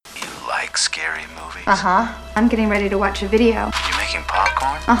like scary movies? Uh-huh. I'm getting ready to watch a video. You making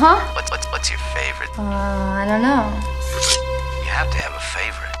popcorn? Uh-huh. What's your favorite? I don't know. You have to have a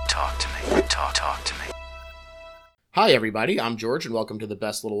favorite. Talk to me. Talk to me. Hi everybody, I'm George and welcome to the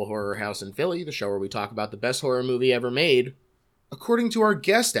Best Little Horror House in Philly, the show where we talk about the best horror movie ever made, according to our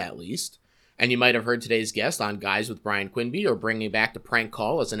guest at least. And you might have heard today's guest on Guys with Brian Quinby or bringing back the prank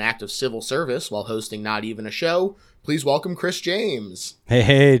call as an act of civil service while hosting Not Even a Show. Please welcome Chris James.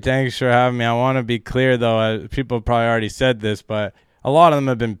 Hey, thanks for having me. I want to be clear though, people probably already said this, but a lot of them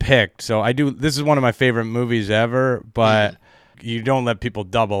have been picked. So this is one of my favorite movies ever, but you don't let people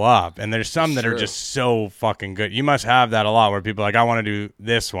double up. And there's some that are just so fucking good. You must have that a lot where people are like, I want to do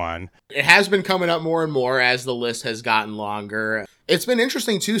this one. It has been coming up more and more as the list has gotten longer. It's been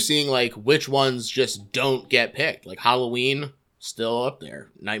interesting too, seeing like which ones just don't get picked. Like Halloween, still up there.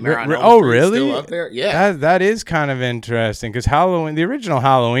 Nightmare on Elm Street, really? Still up there. Yeah. That is kind of interesting because Halloween, the original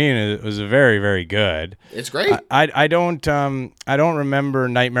Halloween was very, very good. It's great. I don't remember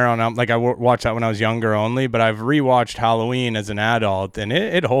Nightmare on Elm. Like I watched that when I was younger only, but I've rewatched Halloween as an adult and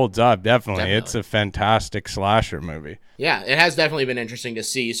it holds up. Definitely. It's a fantastic slasher movie. Yeah, it has definitely been interesting to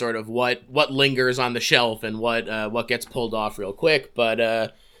see sort of what lingers on the shelf and what gets pulled off real quick.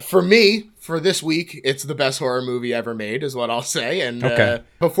 But for me, for this week, it's the best horror movie ever made, is what I'll say. And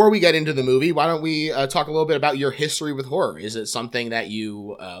before we get into the movie, why don't we talk a little bit about your history with horror? Is it something that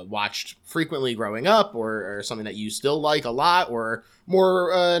you watched frequently growing up, or something that you still like a lot, or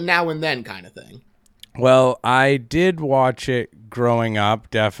more now and then kind of thing? Well, I did watch it growing up,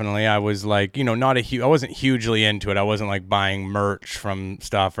 definitely. I was like, I wasn't hugely into it. I wasn't like buying merch from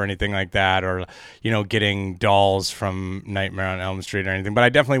stuff or anything like that, or, getting dolls from Nightmare on Elm Street or anything. But I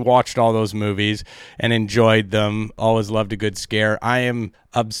definitely watched all those movies and enjoyed them. Always loved a good scare. I am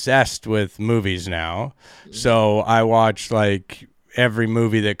obsessed with movies now. So I watch like every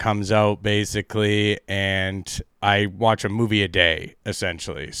movie that comes out basically, and I watch a movie a day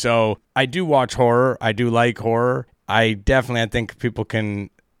essentially. So I do watch horror. I do like horror. I think people can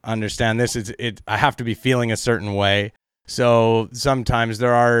understand this. I have to be feeling a certain way. So sometimes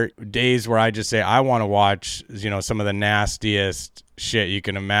there are days where I just say, I want to watch, some of the nastiest shit you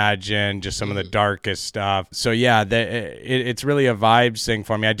can imagine, just some of the darkest stuff. So yeah, it's really a vibes thing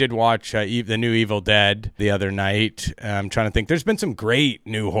for me. I did watch the new Evil Dead the other night. I'm trying to think. There's been some great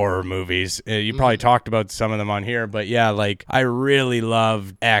new horror movies. You probably talked about some of them on here, but yeah, like I really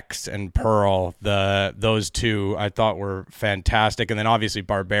loved X and Pearl. Those two I thought were fantastic, and then obviously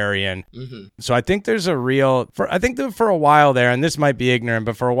Barbarian. So I think there's I think that for a while there, and this might be ignorant,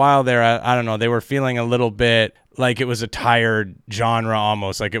 but for a while there, I don't know, they were feeling a little bit like it was a tired genre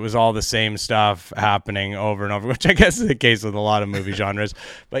almost, like it was all the same stuff happening over and over, which I guess is the case with a lot of movie genres.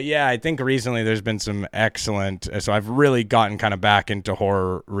 But yeah, I think recently there's been some excellent, so I've really gotten kind of back into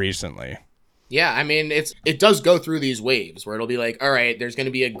horror recently. Yeah, I mean, it does go through these waves where it'll be like, all right, there's going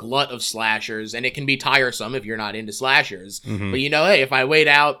to be a glut of slashers, and it can be tiresome if you're not into slashers. But hey, if I wait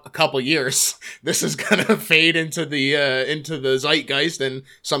out a couple years, this is going to fade into the zeitgeist, and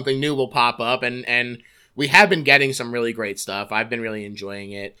something new will pop up, and we have been getting some really great stuff. I've been really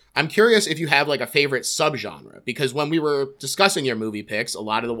enjoying it. I'm curious if you have like a favorite subgenre, because when we were discussing your movie picks, a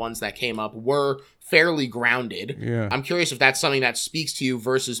lot of the ones that came up were fairly grounded. Yeah. I'm curious if that's something that speaks to you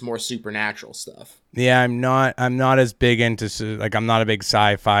versus more supernatural stuff. Yeah, I'm not as big into, like, I'm not a big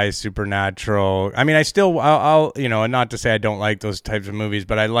sci-fi supernatural. I mean, I'll not to say I don't like those types of movies,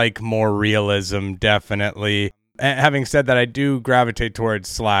 but I like more realism, definitely. Having said that, I do gravitate towards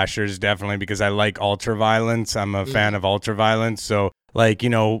slashers, definitely, because I like ultraviolence. I'm a fan of ultraviolence. So, like,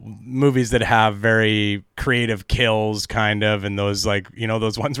 movies that have very creative kills, kind of, and those, like,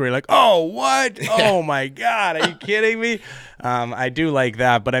 those ones where you're like, oh, what? Oh, my God, are you kidding me? I do like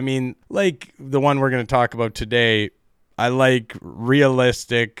that. But, I mean, like the one we're going to talk about today, I like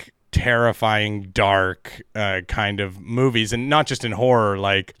realistic, terrifying, dark kind of movies, and not just in horror.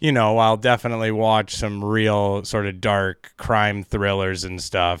 Like, I'll definitely watch some real sort of dark crime thrillers and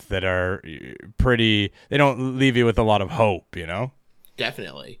stuff that are pretty, they don't leave you with a lot of hope,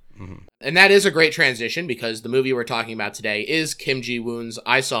 Definitely. And that is a great transition, because the movie we're talking about today is Kim Ji-woon's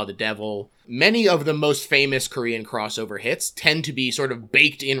I Saw the Devil. Many of the most famous Korean crossover hits tend to be sort of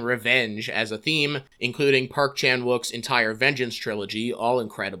baked in revenge as a theme, including Park Chan-wook's entire Vengeance trilogy, all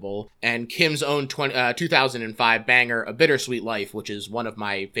incredible, and Kim's own 2005 banger, A Bittersweet Life, which is one of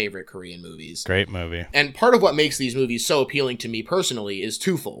my favorite Korean movies. Great movie. And part of what makes these movies so appealing to me personally is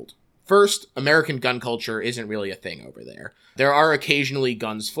twofold. First, American gun culture isn't really a thing over there. There are occasionally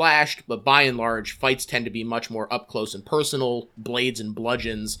guns flashed, but by and large, fights tend to be much more up close and personal, blades and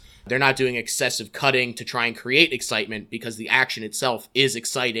bludgeons. They're not doing excessive cutting to try and create excitement because the action itself is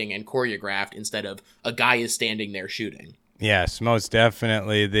exciting and choreographed instead of a guy is standing there shooting. Yes, most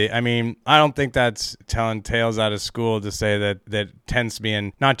definitely. I mean, I don't think that's telling tales out of school to say that tends to be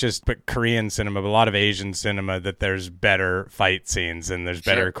in not just Korean cinema, but a lot of Asian cinema, that there's better fight scenes and there's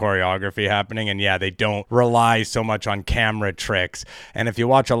better choreography happening. And yeah, they don't rely so much on camera tricks. And if you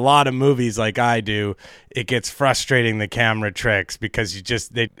watch a lot of movies like I do, it gets frustrating, the camera tricks, because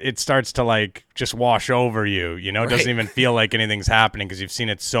it starts to like just wash over you, you know. It doesn't even feel like anything's happening because you've seen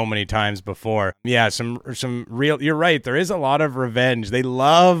it so many times before. Yeah, some real, you're right, there is a lot of revenge. They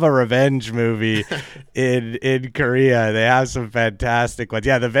love a revenge movie in Korea. They have some fantastic ones.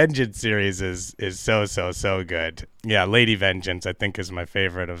 Yeah, the Vengeance series is so good. Yeah, Lady Vengeance I think is my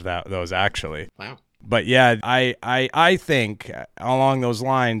favorite of those actually. Wow. But yeah, I think along those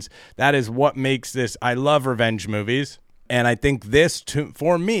lines, that is what makes this. I love revenge movies. And I think this,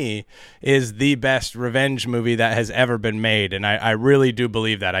 for me, is the best revenge movie that has ever been made. And I really do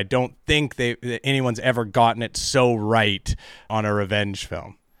believe that. I don't think that anyone's ever gotten it so right on a revenge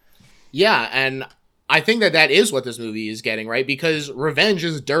film. Yeah, and I think that is what this movie is getting right, because revenge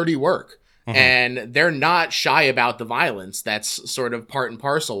is dirty work. Mm-hmm. And they're not shy about the violence. That's sort of part and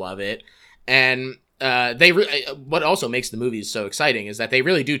parcel of it. And what also makes the movies so exciting is that they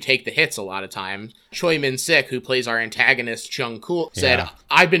really do take the hits a lot of times. Choi Min-sik, who plays our antagonist Chung Kul, said,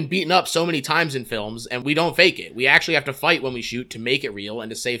 I've been beaten up so many times in films, and we don't fake it. We actually have to fight when we shoot to make it real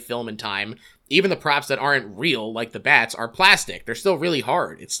and to save film and time. Even the props that aren't real, like the bats, are plastic. They're still really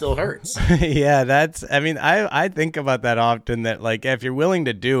hard. It still hurts. Yeah, I think about that often, that like if you're willing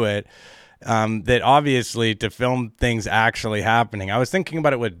to do it, that obviously to film things actually happening. I was thinking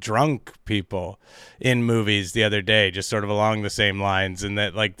about it with drunk people in movies the other day, just sort of along the same lines, and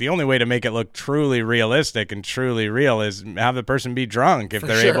that like the only way to make it look truly realistic and truly real is have the person be drunk if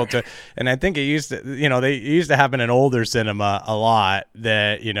they're able to. And I think it used to happen in older cinema a lot,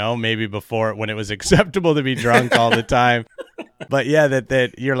 that, you know, maybe before when it was acceptable to be drunk all the time. But yeah,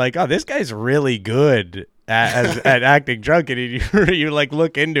 that you're like, oh, this guy's really good at acting drunk, and you like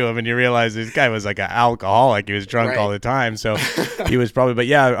look into him and you realize this guy was like an alcoholic. He was drunk all the time, so he was probably. But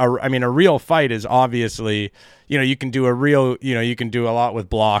yeah, a real fight is obviously, you can do you can do a lot with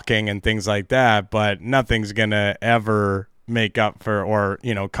blocking and things like that, but nothing's gonna ever make up for, or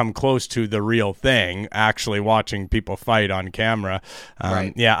come close to the real thing, actually watching people fight on camera.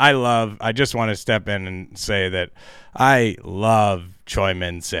 Yeah, I just want to step in and say that I love Choi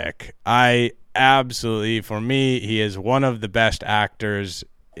Min-sik. Absolutely, for me, he is one of the best actors,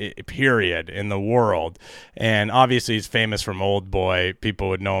 period, in the world. And obviously he's famous from Old Boy. People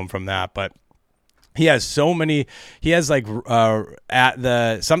would know him from that, but he has so many. He has like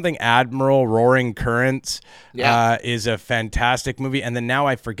something Admiral Roaring Currents is a fantastic movie. And then now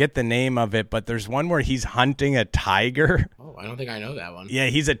I forget the name of it, but there's one where he's hunting a tiger. Oh, I don't think I know that one. Yeah,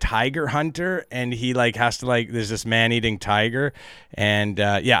 he's a tiger hunter, and he like has to there's this man-eating tiger. And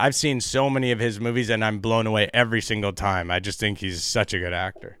I've seen so many of his movies, and I'm blown away every single time. I just think he's such a good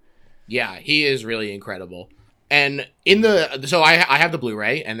actor. Yeah, he is really incredible. And so I have the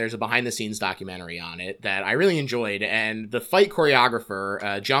Blu-ray, and there's a behind-the-scenes documentary on it that I really enjoyed. And the fight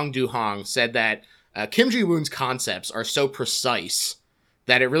choreographer, Jung Do-hong, said that Kim Ji-woon's concepts are so precise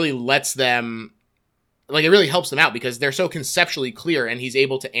that it really lets them, it really helps them out because they're so conceptually clear, and he's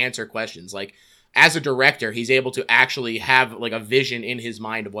able to answer questions. Like, as a director, he's able to actually have a vision in his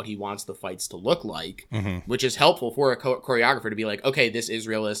mind of what he wants the fights to look like, which is helpful for a choreographer to be like, okay, this is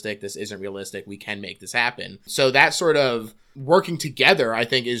realistic, this isn't realistic, we can make this happen. So that sort of working together, I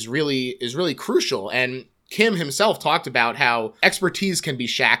think, is really crucial. And Kim himself talked about how expertise can be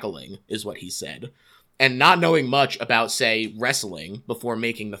shackling, is what he said. And not knowing much about, say, wrestling before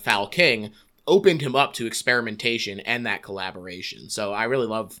making The Foul King opened him up to experimentation and that collaboration. So I really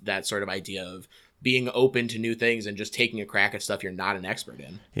love that sort of idea of being open to new things and just taking a crack at stuff you're not an expert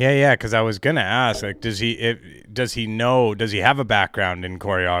in. Yeah, because I was gonna ask, does he have a background in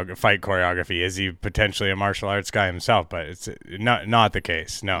fight choreography? Is he potentially a martial arts guy himself? But it's not the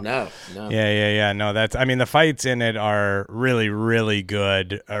case. No. Yeah. No, the fights in it are really, really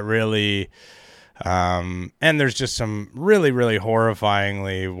good. And there's just some really, really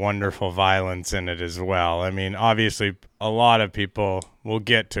horrifyingly wonderful violence in it as well. I mean, obviously, a lot of people will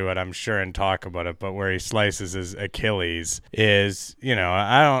get to it, I'm sure, and talk about it. But where he slices his Achilles is,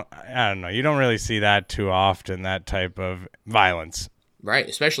 I don't know. You don't really see that too often, that type of violence. Right,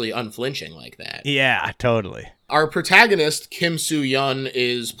 especially unflinching like that. Yeah, totally. Our protagonist, Kim Soo-yeon,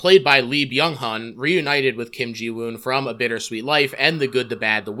 is played by Lee Byung-hun, reunited with Kim Ji-woon from A Bittersweet Life and The Good, the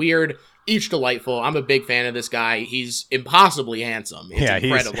Bad, the Weird. Each delightful. I'm a big fan of this guy. He's impossibly handsome. It's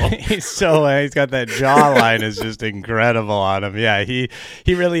incredible. He's got that jawline is just incredible on him. Yeah, he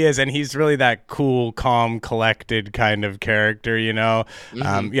really is, and he's really that cool, calm, collected kind of character, you know.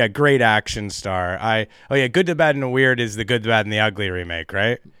 Yeah, great action star. Good, the Bad, and the Weird is The Good, the Bad, and the Ugly remake,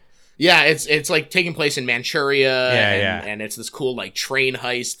 right? Yeah, it's like taking place in Manchuria, and it's this cool like train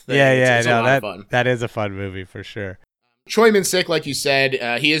heist thing. It's a lot of fun. That is a fun movie for sure. Choi Min-sik, like you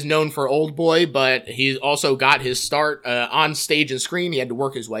said, he is known for Old Boy, but he's also got his start on stage and screen. He had to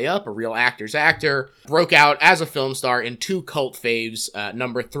work his way up, a real actor's actor. Broke out as a film star in 2 cult faves,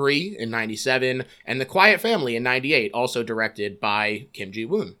 Number 3 in 97, and The Quiet Family in 98, also directed by Kim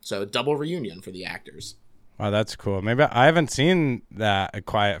Ji-woon. So double reunion for the actors. Wow, that's cool. Maybe I haven't seen that, A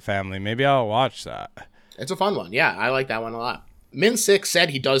Quiet Family. Maybe I'll watch that. It's a fun one. Yeah, I like that one a lot. Min-sik said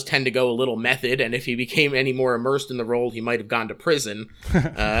he does tend to go a little method, and if he became any more immersed in the role, he might have gone to prison.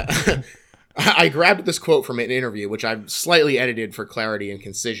 I grabbed this quote from an interview, which I've slightly edited for clarity and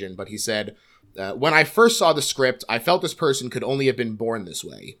concision, but he said, when I first saw the script, I felt this person could only have been born this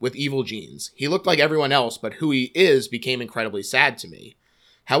way, with evil genes. He looked like everyone else, but who he is became incredibly sad to me.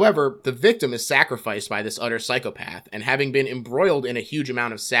 However, the victim is sacrificed by this utter psychopath, and having been embroiled in a huge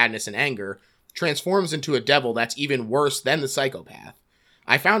amount of sadness and anger, transforms into a devil that's even worse than the psychopath.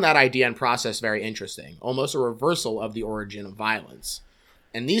 I found that idea and process very interesting, almost a reversal of the origin of violence.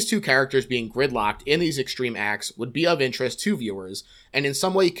 And these two characters being gridlocked in these extreme acts would be of interest to viewers, and in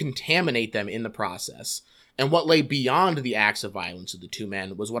some way contaminate them in the process. And what lay beyond the acts of violence of the two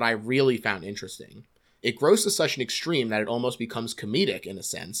men was what I really found interesting. It grows to such an extreme that it almost becomes comedic in a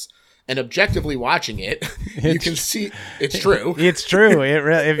sense, and objectively watching it, you can see it's true. It's true.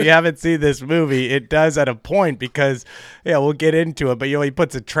 If you haven't seen this movie, it does at a point because, we'll get into it. But he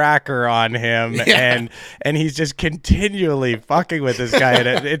puts a tracker on him, and he's just continually fucking with this guy,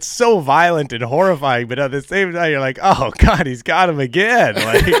 and it's so violent and horrifying. But at the same time, you're like, oh god, he's got him again.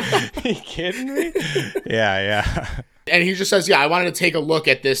 Like, are you kidding me? Yeah. And he just says, I wanted to take a look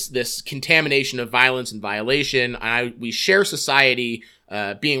at this contamination of violence and violation. We share society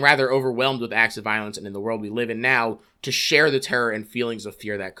being rather overwhelmed with acts of violence, and in the world we live in now, to share the terror and feelings of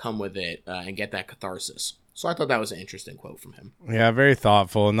fear that come with it and get that catharsis. So I thought that was an interesting quote from him. Yeah, very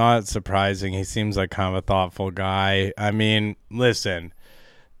thoughtful. Not surprising. He seems like kind of a thoughtful guy. I mean, listen,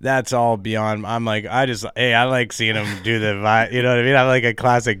 that's all beyond. I'm like, I like seeing him do the, you know what I mean? I'm like a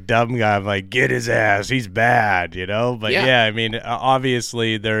classic dumb guy. I'm like, get his ass. He's bad, you know? But I mean,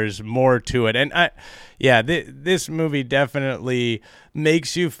 obviously there's more to it. And this movie definitely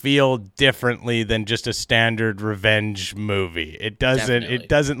makes you feel differently than just a standard revenge movie. It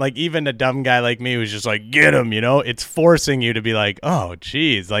doesn't like, even a dumb guy like me who's just like, get him, you know, it's forcing you to be like, oh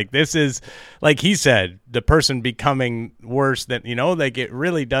geez, like this is, like he said, the person becoming worse than, you know, like it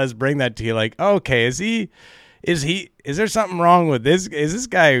really does bring that to you, like, okay, is there something wrong with this? Is this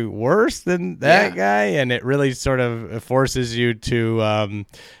guy worse than that guy? And it really sort of forces you to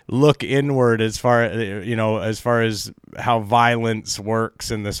look inward as far as how violence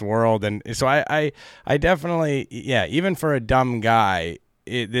works in this world. And so I definitely, even for a dumb guy,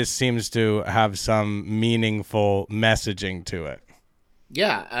 this seems to have some meaningful messaging to it.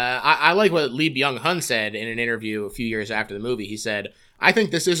 Yeah, I like what Lee Byung-hun said in an interview a few years after the movie. He said, I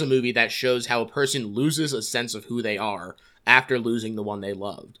think this is a movie that shows how a person loses a sense of who they are after losing the one they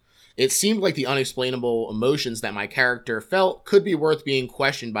loved. It seemed like the unexplainable emotions that my character felt could be worth being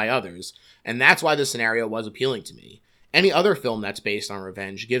questioned by others, and that's why the scenario was appealing to me. Any other film that's based on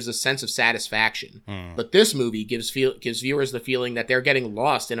revenge gives a sense of satisfaction, but this movie gives viewers the feeling that they're getting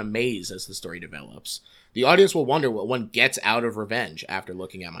lost in a maze as the story develops. The audience will wonder what one gets out of revenge after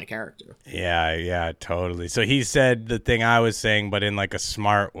looking at my character. Yeah, totally. So he said the thing I was saying, but in like a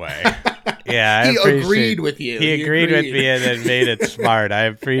smart way. Yeah, he agreed with you. He agreed with me and then made it smart. I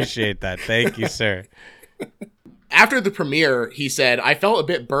appreciate that. Thank you, sir. After the premiere, he said, I felt a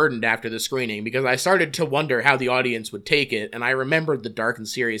bit burdened after the screening because I started to wonder how the audience would take it, and I remembered the dark and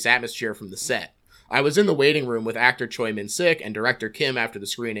serious atmosphere from the set. I was in the waiting room with actor Choi Min-sik and director Kim after the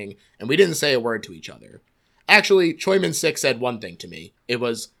screening, and we didn't say a word to each other. Actually, Choi Min-sik said one thing to me. It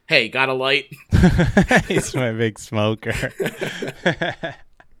was, hey, got a light? He's my big smoker.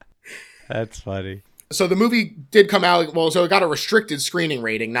 That's funny. So the movie did come out, so it got a restricted screening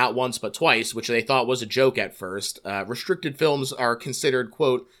rating, not once but twice, which they thought was a joke at first. Restricted films are considered,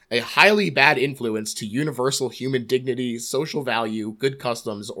 quote, a highly bad influence to universal human dignity, social value, good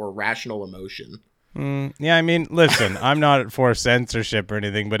customs, or rational emotion. Yeah, I mean, listen, I'm not for censorship or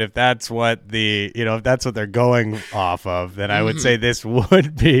anything, but if that's what if that's what they're going off of, then I would say this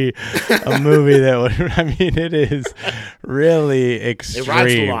would be a movie that would, I mean, it is really extreme. It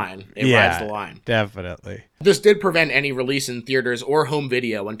rides the line. It rides the line. Definitely. This did prevent any release in theaters or home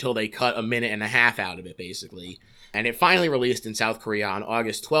video until they cut a minute and a half out of it, basically. And it finally released in South Korea on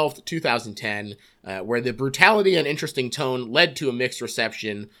August 12th, 2010, where the brutality and interesting tone led to a mixed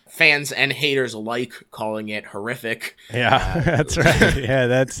reception, fans and haters alike calling it horrific. Yeah, that's right. Yeah,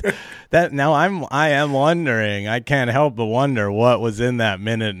 that's that. Now I am wondering, I can't help but wonder what was in that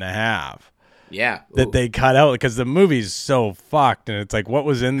minute and a half. Yeah. That they cut out, because the movie's so fucked, and it's like, what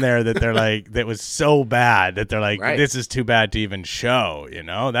was in there that they're like, that was so bad that they're like, Right. This is too bad to even show,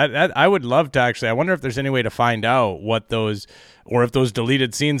 that I would love to actually, I wonder if there's any way to find out what those, or if those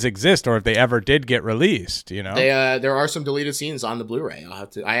deleted scenes exist, or if they ever did get released, There are some deleted scenes on the Blu-ray.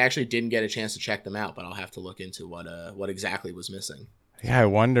 I actually didn't get a chance to check them out, but I'll have to look into what exactly was missing. Yeah, I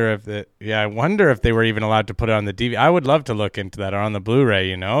wonder if they were even allowed to put it on the DVD. I would love to look into that, or on the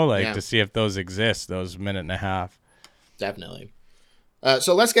Blu-ray, to see if those exist, those minute and a half. Definitely.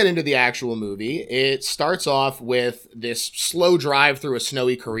 So let's get into the actual movie. It starts off with this slow drive through a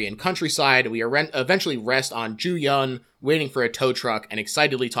snowy Korean countryside. We eventually rest on Ju-yeon, waiting for a tow truck and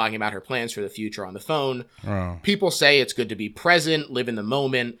excitedly talking about her plans for the future on the phone. Oh. People say it's good to be present, live in the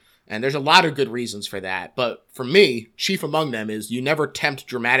moment, and there's a lot of good reasons for that. But for me, chief among them is you never tempt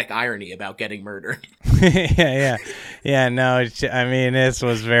dramatic irony about getting murdered. Yeah. No, I mean, it's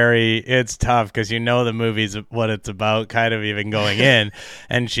tough because the movie's what it's about, kind of even going in.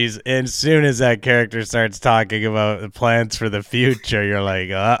 And as soon as that character starts talking about the plans for the future, you're like,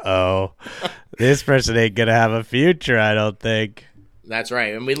 uh-oh, this person ain't gonna have a future, I don't think. That's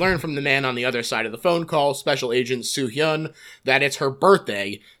right. And we learn from the man on the other side of the phone call, Special Agent Soo-hyun, that it's her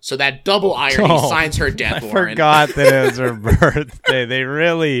birthday, so that double irony signs her death warrant. I forgot that it was her birthday. They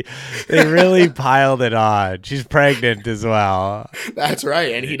really piled it on. She's pregnant as well. That's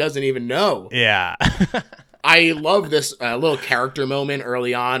right, and he doesn't even know. Yeah. I love this little character moment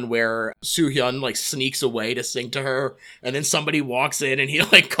early on where Soo-hyun sneaks away to sing to her, and then somebody walks in and he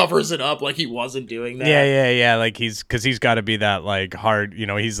covers it up like he wasn't doing that. Yeah. Like he's got to be that hard.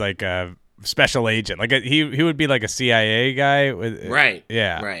 He's like a special agent. Like he would be like a CIA guy. Right.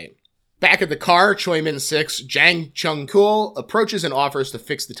 Yeah. Right. Back at the car, Choi Min-sik's Jang Chung-kul approaches and offers to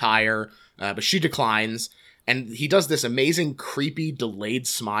fix the tire, but she declines. And he does this amazing, creepy, delayed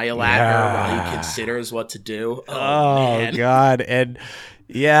smile at her while he considers what to do. Oh, man. God. And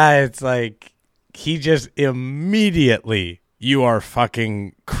yeah, it's like he just immediately, you are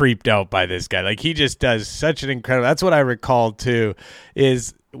fucking creeped out by this guy. Like he just does such an incredible, that's what I recall too,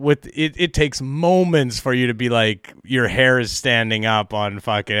 is with it takes moments for you to be like, your hair is standing up on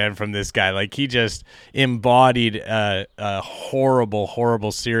fucking end from this guy. Like he just embodied a horrible,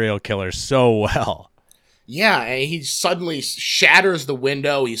 horrible serial killer so well. Yeah, and he suddenly shatters the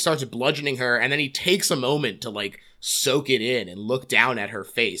window, he starts bludgeoning her, and then he takes a moment to soak it in and look down at her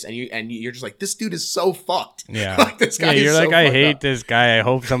face, and you're just like, this dude is so fucked. Yeah. This guy is you're so like, I hate up. This guy. I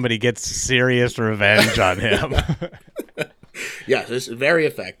hope somebody gets serious revenge on him. Yeah, this is very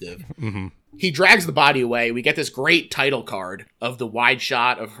effective. Mm-hmm. He drags the body away. We get this great title card of the wide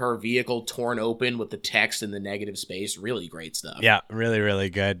shot of her vehicle torn open with the text in the negative space. Really great stuff. Yeah, really, really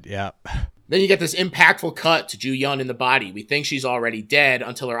good. Yeah. Then you get this impactful cut to Ju-yeon in the body. We think she's already dead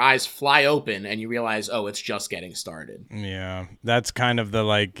until her eyes fly open and you realize, oh, it's just getting started. Yeah, that's kind of the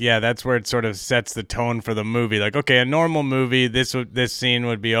that's where it sort of sets the tone for the movie. Like, okay, a normal movie, this scene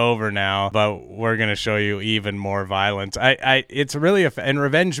would be over now, but we're gonna show you even more violence. It's really in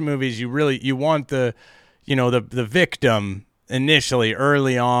revenge movies, you want the victim initially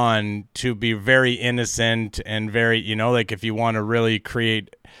early on to be very innocent and very, if you want to really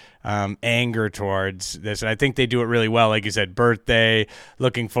create anger towards this, and I think they do it really well. Like you said, birthday,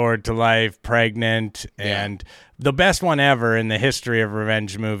 looking forward to life, pregnant, and the best one ever in the history of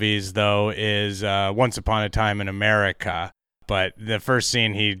revenge movies, though, is Once Upon a Time in America. But the first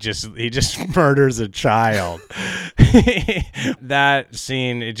scene, he just murders a child. That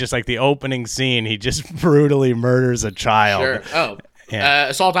scene, it's just like the opening scene, he just brutally murders a child. Sure. Oh. Yeah.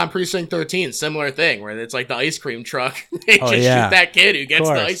 Assault on Precinct 13, similar thing, where it's like the ice cream truck. They just shoot yeah. that kid who gets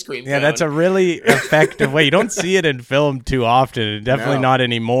the ice cream cone. Yeah, that's a really effective way. You don't see it in film too often, and definitely not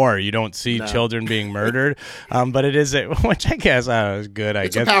anymore. You don't see children being murdered, but it is, which I guess is good. I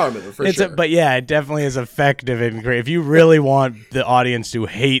guess it's a power move for sure. But yeah, it definitely is effective and great. If you really want the audience to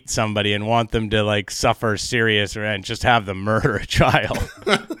hate somebody and want them to suffer serious revenge, just have them murder a child.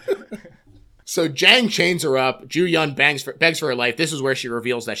 So Jang chains her up. Ju Yun begs for her life. This is where she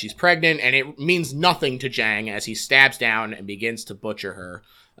reveals that she's pregnant, and it means nothing to Jang as he stabs down and begins to butcher her.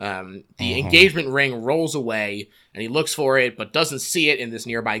 The engagement ring rolls away, and he looks for it, but doesn't see it in this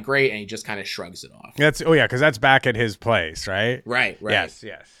nearby grate, and he just kind of shrugs it off. Because that's back at his place, right? Right. Yes.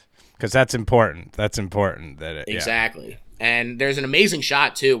 Because that's important. Exactly. And there's an amazing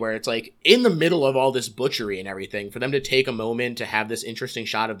shot, too, where it's like in the middle of all this butchery and everything, for them to take a moment to have this interesting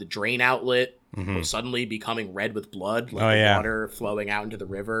shot of the drain outlet suddenly becoming red with blood, like water flowing out into the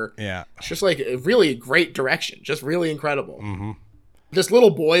river. Yeah. It's just like a really great direction. Just really incredible. This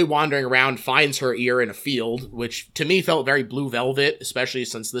little boy wandering around finds her ear in a field, which to me felt very Blue Velvet, especially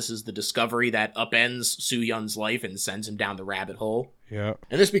since this is the discovery that upends Soo-Yun's life and sends him down the rabbit hole. Yeah.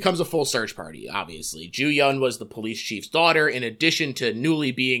 And this becomes a full search party, obviously. Ju-Yun was the police chief's daughter, in addition to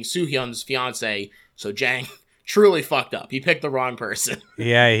newly being Soo-Hyun's fiance, so Jang truly fucked up. He picked the wrong person.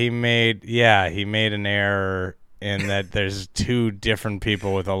 He made an error in that there's two different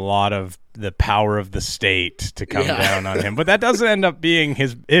people with a lot of the power of the state to come down on him, but that doesn't end up being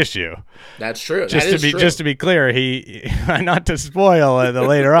his issue. That's true. Just to be clear, he not to spoil it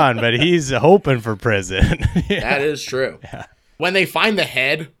later on, but he's hoping for prison. That is true. Yeah. When they find the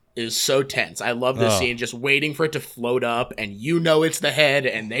head is so tense. I love this scene, just waiting for it to float up, and it's the head,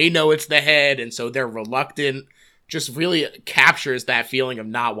 and they know it's the head, and so they're reluctant. Just really captures that feeling of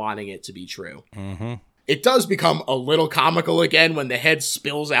not wanting it to be true. It does become a little comical again when the head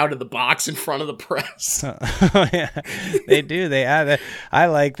spills out of the box in front of the press. They do. They add that. I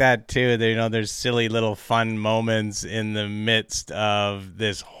like that too. There's silly little fun moments in the midst of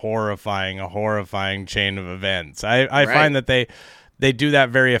this horrifying chain of events. I find that they do that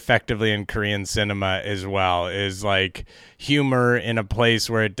very effectively in Korean cinema as well, is like humor in a place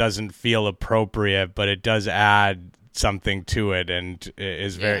where it doesn't feel appropriate, but it does add something to it, and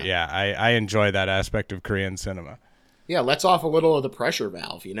is very I enjoy that aspect of Korean cinema. Lets off a little of the pressure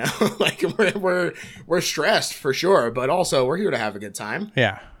valve, like we're stressed for sure, but also we're here to have a good time.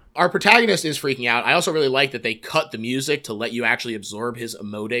 Our protagonist is freaking out. I also really like that they cut the music to let you actually absorb his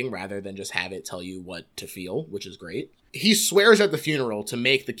emoting rather than just have it tell you what to feel, which is great. He swears at the funeral to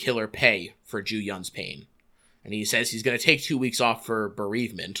make the killer pay for Ju Yun's pain, and he says he's going to take 2 weeks off for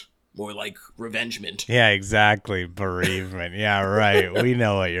bereavement. More like revengement. Yeah, exactly. Bereavement. Yeah, right. We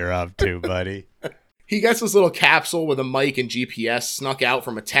know what you're up to, buddy. He gets this little capsule with a mic and GPS snuck out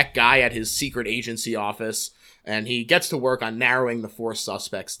from a tech guy at his secret agency office, and he gets to work on narrowing the 4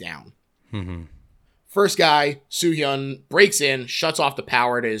 suspects down. First guy, Soo-Hyun, breaks in, shuts off the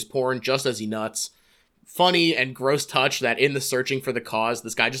power to his porn just as he nuts. Funny and gross touch that in the searching for the cause,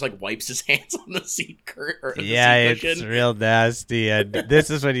 this guy just like wipes his hands on the seat cushion. It's real nasty. And this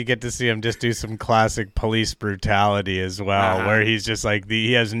is when you get to see him just do some classic police brutality as well, where he's just like,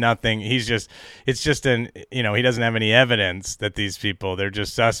 he has nothing. It's just he doesn't have any evidence that these people, they're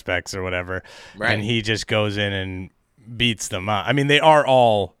just suspects or whatever. Right. And he just goes in and beats them up. I mean, they are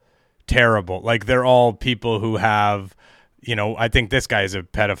all terrible. Like, they're all people who have, I think this guy is a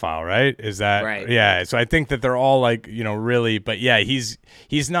pedophile, right? Is that right? Yeah. So I think that they're all like, really, but yeah, he's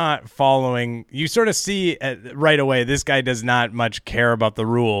not following. You sort of see right away, this guy does not much care about the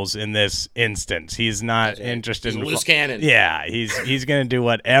rules in this instance. He's not interested. He's a loose cannon. Yeah. He's going to do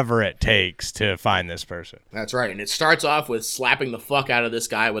whatever it takes to find this person. That's right. And it starts off with slapping the fuck out of this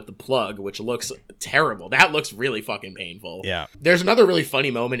guy with the plug, which looks terrible. That looks really fucking painful. Yeah. There's another really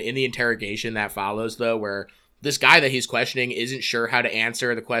funny moment in the interrogation that follows, though, where this guy that he's questioning isn't sure how to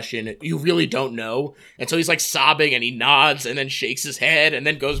answer the question. You really don't know. And so he's like sobbing, and he nods and then shakes his head and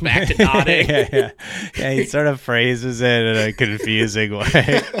then goes back to nodding. Yeah, he sort of phrases it in a confusing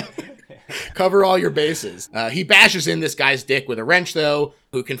way. Cover all your bases. He bashes in this guy's dick with a wrench, though,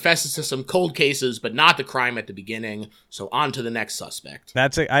 who confesses to some cold cases, but not the crime at the beginning. So on to the next suspect.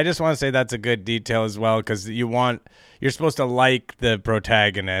 I just want to say that's a good detail as well, because you're supposed to like the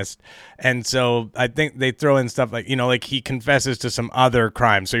protagonist. And so I think they throw in stuff like, like he confesses to some other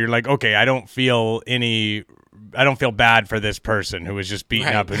crime. So you're like, okay, I don't feel bad for this person who was just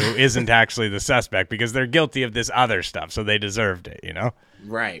beaten up and who isn't actually the suspect, because they're guilty of this other stuff. So they deserved it,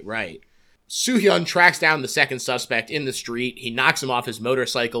 Right. Soo-Hyun tracks down the second suspect in the street. He knocks him off his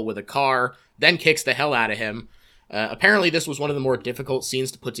motorcycle with a car, then kicks the hell out of him. Apparently, this was one of the more difficult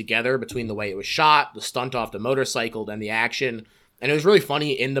scenes to put together between the way it was shot, the stunt off the motorcycle, and the action. And it was really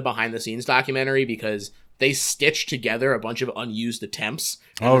funny in the behind-the-scenes documentary because they stitch together a bunch of unused attempts.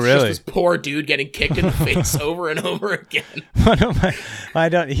 And Oh, it's really? Just this poor dude getting kicked in the face over and over again. I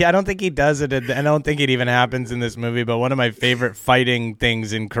don't think he does it. I don't think it even happens in this movie. But one of my favorite fighting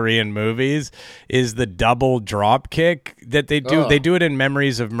things in Korean movies is the double drop kick that they do. Oh. They do it in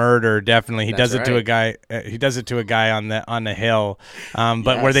Memories of Murder. Definitely, he That's does it to a right. guy. He does it to a guy on the hill. But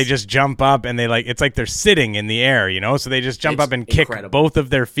where Yes. they just jump up and it's like they're sitting in the air, So they just jump It's up and kick incredible. both of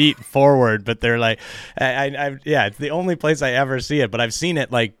their feet forward. But they're like, yeah, it's the only place I ever see it. But I've seen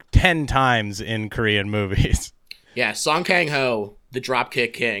it like 10 times in Korean movies. Yeah, Song Kang-ho, the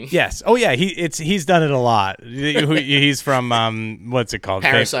dropkick king. Yes. Oh yeah. He's done it a lot. He's from what's it called?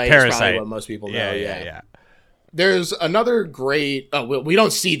 Parasite is probably what most people know. Yeah. There's another great. Oh, we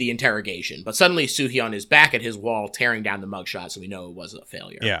don't see the interrogation, but suddenly Soo-hyun is back at his wall, tearing down the mugshot, so we know it was a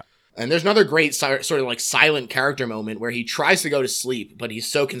failure. Yeah. And there's another great sort of like silent character moment where he tries to go to sleep, but he's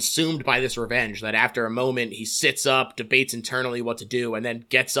so consumed by this revenge that after a moment he sits up, debates internally what to do, and then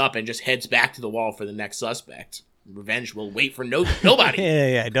gets up and just heads back to the wall for the next suspect. Revenge will wait for nobody.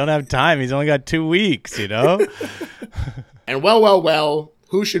 Yeah. I don't have time. He's only got 2 weeks. And well,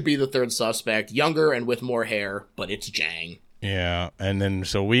 who should be the third suspect? Younger and with more hair, but it's Jang. Yeah. And then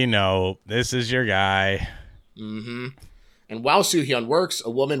so we know this is your guy. And while Soo-hyun works, a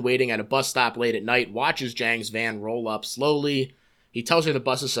woman waiting at a bus stop late at night watches Jang's van roll up slowly. He tells her the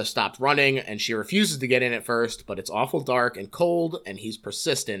buses have stopped running, and she refuses to get in at first, but it's awful dark and cold, and he's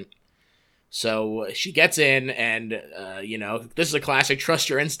persistent. So she gets in, and, this is a classic trust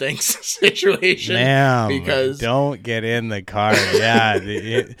your instincts situation. Ma'am, because don't get in the car. Yeah,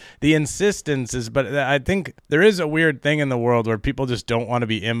 the insistence is, but I think there is a weird thing in the world where people just don't want to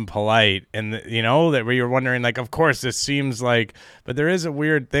be impolite, and that where you're wondering, like, of course this seems like, but there is a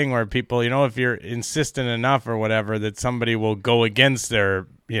weird thing where people, if you're insistent enough or whatever, that somebody will go against their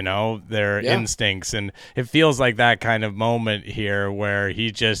instincts, and it feels like that kind of moment here where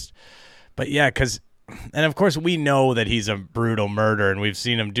he just. But yeah, and of course we know that he's a brutal murderer and we've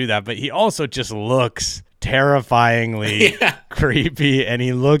seen him do that, but he also just looks terrifyingly creepy, and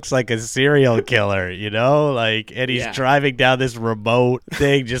he looks like a serial killer, and he's driving down this remote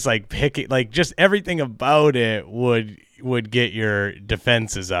thing, just like picking, like just everything about it would get your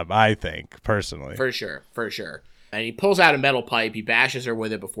defenses up, I think, personally. For sure. And he pulls out a metal pipe, he bashes her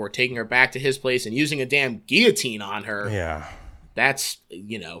with it before taking her back to his place and using a damn guillotine on her. Yeah. That's,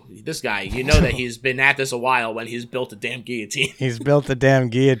 this guy, that he's been at this a while when he's built a damn guillotine. He's built a damn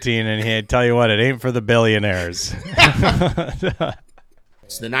guillotine, and he'd tell you what, it ain't for the billionaires. It's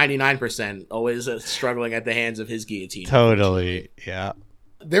the 99% always struggling at the hands of his guillotine. Totally, yeah.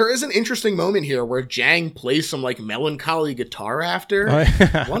 There is an interesting moment here where Jang plays some like melancholy guitar after.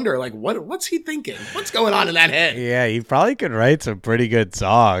 Wonder what's he thinking? What's going on in that head? Yeah, he probably could write some pretty good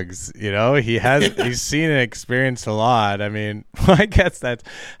songs. He's seen and experienced a lot. I mean, I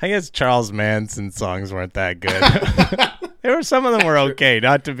guess Charles Manson's songs weren't that good. Some of them were okay,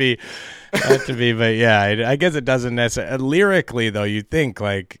 not to be, but yeah, I guess it doesn't necessarily. Lyrically, though, you think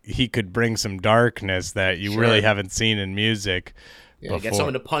like he could bring some darkness that you really haven't seen in music. Yeah, get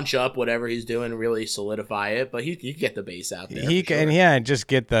someone to punch up whatever he's doing, really solidify it, but he can get the bass out there. He can, just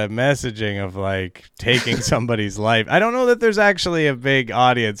get the messaging of like taking somebody's life. I don't know that there's actually a big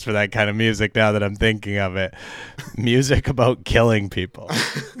audience for that kind of music now that I'm thinking of it. Music about killing people.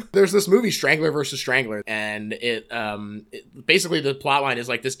 There's this movie Strangler versus Strangler, and it basically the plot line is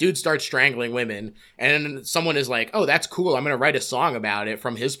like this dude starts strangling women, and someone is like, "Oh, that's cool. I'm gonna write a song about it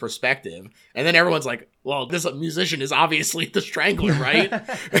from his perspective," and then everyone's like, "Well, this musician is obviously the strangler, right?"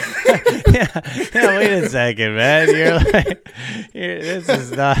 yeah, wait a second, man. You're like, this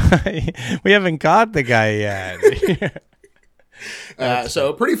is not. We haven't caught the guy yet.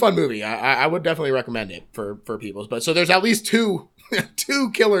 So pretty fun movie. I would definitely recommend it for people. But so there's at least two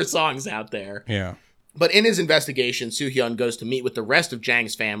killer songs out there. Yeah. But in his investigation, Soo-hyun goes to meet with the rest of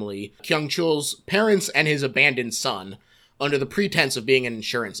Jang's family, Kyung-chul's parents, and his abandoned son, under the pretense of being an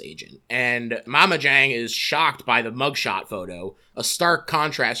insurance agent. And Mama Jang is shocked by the mugshot photo, a stark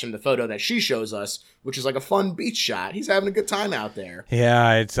contrast from the photo that she shows us, which is like a fun beach shot. He's having a good time out there.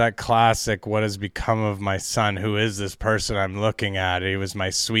 Yeah, it's that classic, what has become of my son? Who is this person I'm looking at? He was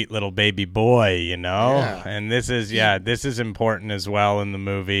my sweet little baby boy, Yeah. And this is important as well in the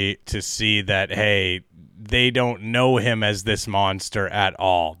movie to see that, hey, they don't know him as this monster at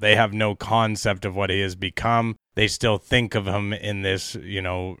all. They have no concept of what he has become. They still think of him in this,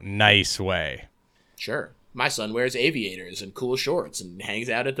 nice way. Sure. My son wears aviators and cool shorts and hangs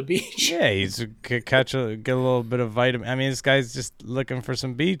out at the beach. Yeah, he's get a little bit of vitamin. I mean, this guy's just looking for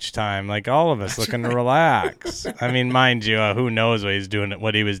some beach time, like all of us, looking to relax. I mean, mind you, who knows what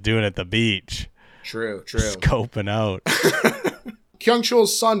he was doing at the beach. True. Scoping out.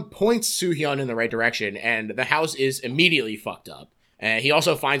 Kyung-chul's son points Soo-hyun in the right direction, and the house is immediately fucked up. He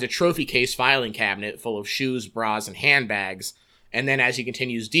also finds a trophy case filing cabinet full of shoes, bras, and handbags. And then as he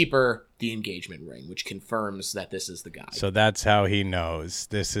continues deeper, the engagement ring, which confirms that this is the guy. So that's how he knows.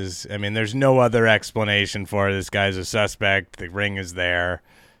 This is, I mean, there's no other explanation for it. This guy's a suspect. The ring is there.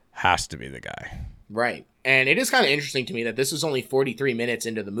 Has to be the guy. Right. And it is kind of interesting to me that this is only 43 minutes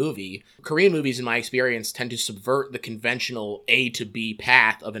into the movie. Korean movies, in my experience, tend to subvert the conventional A to B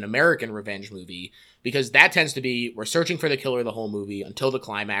path of an American revenge movie, because that tends to be, we're searching for the killer the whole movie until the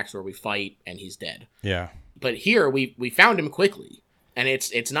climax where we fight and he's dead. Yeah. But here, we found him quickly. And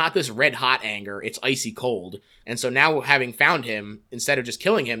it's not this red hot anger, it's icy cold. And so now, having found him, instead of just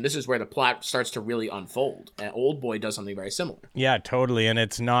killing him, this is where the plot starts to really unfold. And Old Boy does something very similar. Yeah, totally. And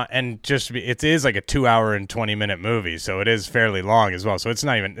it's not, and just, it is like a 2 hour and 20 minute movie. So it is fairly long as well. So it's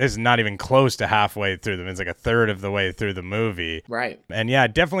not even close to halfway through them. It's like a third of the way through the movie. Right. And yeah,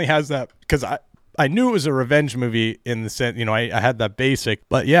 it definitely has that, because I knew it was a revenge movie in the sense, I had that basic,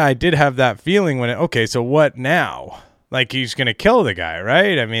 but yeah, I did have that feeling when okay, so what now? Like, he's going to kill the guy,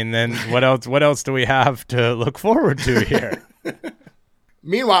 right? I mean, then what else do we have to look forward to here?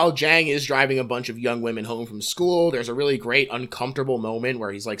 Meanwhile, Jang is driving a bunch of young women home from school. There's a really great uncomfortable moment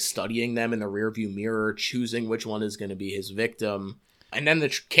where he's like studying them in the rearview mirror, choosing which one is going to be his victim. And then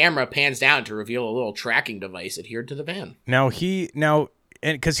the camera pans down to reveal a little tracking device adhered to the van.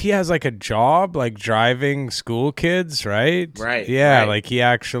 And because he has like a job, like driving school kids, right? Right. Yeah, right. like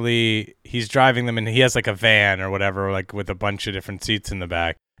he's driving them, and he has like a van or whatever, like with a bunch of different seats in the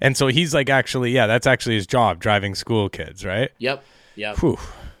back. And so he's like that's actually his job, driving school kids, right? Yep. Whew.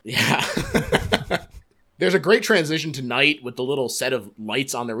 Yeah. There's a great transition to night with the little set of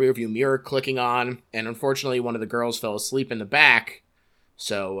lights on the rearview mirror clicking on, and unfortunately one of the girls fell asleep in the back,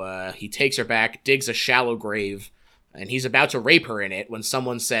 so he takes her back, digs a shallow grave, and he's about to rape her in it when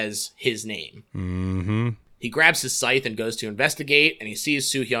someone says his name. Mm-hmm. He grabs his scythe and goes to investigate, and he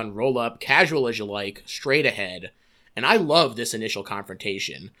sees Soo-hyun roll up, casual as you like, straight ahead. And I love this initial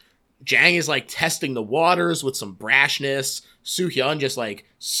confrontation. Jang is like testing the waters with some brashness. Soo-hyun just like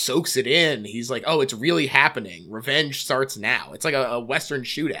soaks it in. He's like, oh, it's really happening. Revenge starts now. It's like a Western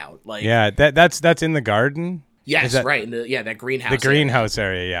shootout. Like, yeah, that's in the garden? Yes, right. That greenhouse. The greenhouse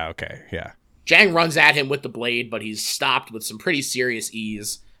area, yeah, okay, yeah. Jang runs at him with the blade, but he's stopped with some pretty serious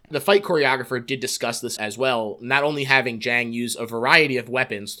ease. The fight choreographer did discuss this as well, not only having Jang use a variety of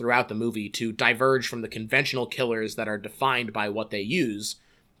weapons throughout the movie to diverge from the conventional killers that are defined by what they use,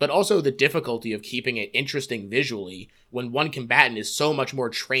 but also the difficulty of keeping it interesting visually when one combatant is so much more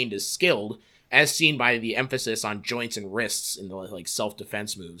trained as skilled, as seen by the emphasis on joints and wrists in the like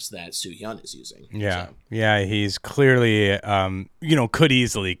self-defense moves that Soo-hyun is using. Yeah, yeah, he's clearly, could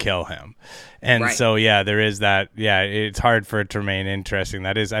easily kill him. And right. So, yeah, there is that. Yeah, it's hard for it to remain interesting.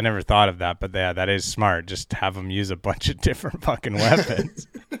 That is, I never thought of that, but yeah, that is smart. Just have him use a bunch of different fucking weapons.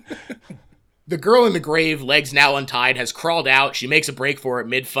 The girl in the grave, legs now untied, has crawled out. She makes a break for it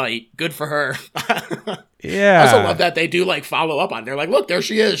mid-fight. Good for her. Yeah. I also love that they do like follow up on it. They're like, look, there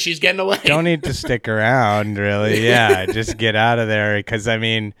she is. She's getting away. Don't need to stick around, really. Yeah, just get out of there. Because, I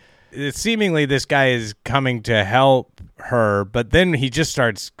mean, seemingly this guy is coming to help her, but then he just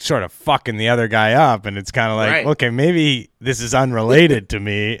starts sort of fucking the other guy up, and it's kind of like, right. Okay, maybe this is unrelated to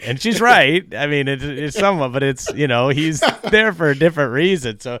me. And she's right. I mean, it's somewhat, but it's, he's there for a different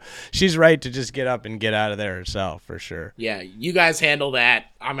reason. So she's right to just get up and get out of there herself, for sure. Yeah, you guys handle that.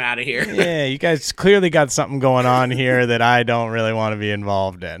 I'm out of here. Yeah, you guys clearly got something going on here that I don't really want to be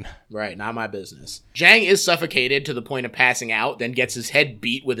involved in. Right, not my business. Jang is suffocated to the point of passing out, then gets his head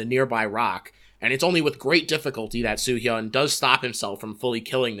beat with a nearby rock. And it's only with great difficulty that Soo-hyun does stop himself from fully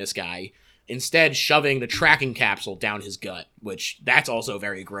killing this guy, instead shoving the tracking capsule down his gut, which that's also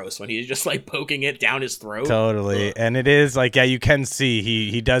very gross when he's just like poking it down his throat. Totally. Ugh. And it is like, yeah, you can see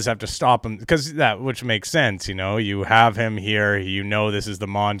he does have to stop him, because which makes sense, you have him here, this is the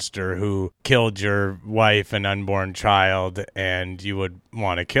monster who killed your wife and unborn child, and you would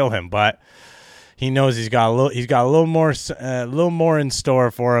want to kill him, but he knows he's got a little more in store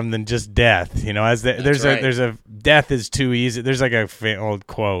for him than just death. There's a death is too easy. There's like a old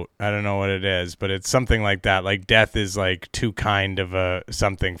quote. I don't know what it is, but it's something like that. Like death is like too kind of a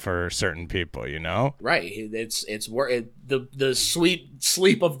something for certain people. Right. The sweet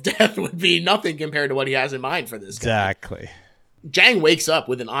sleep of death would be nothing compared to what he has in mind for this guy. Exactly. Jang wakes up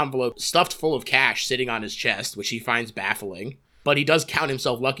with an envelope stuffed full of cash sitting on his chest, which he finds baffling. But he does count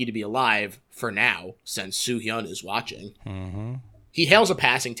himself lucky to be alive, for now, since Soo-hyun is watching. Mm-hmm. He hails a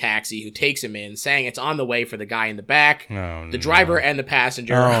passing taxi who takes him in, saying it's on the way for the guy in the back. Oh, The driver and the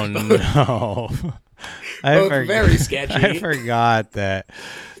passenger Oh are no! both very sketchy. I forgot that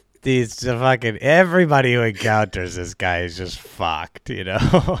these fucking everybody who encounters this guy is just fucked. You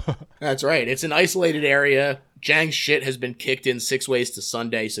know? That's right. It's an isolated area. Jang's shit has been kicked in 6 ways to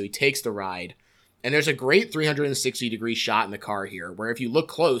Sunday, so he takes the ride. And there's a great 360-degree shot in the car here, where if you look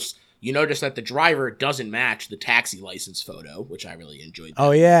close, you notice that the driver doesn't match the taxi license photo, which I really enjoyed.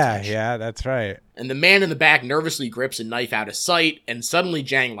 Oh yeah, yeah, that's right. And the man in the back nervously grips a knife out of sight, and suddenly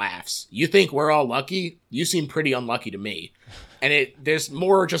Jang laughs. You think we're all lucky? You seem pretty unlucky to me. And there's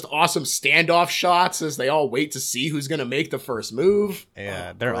more just awesome standoff shots as they all wait to see who's gonna make the first move.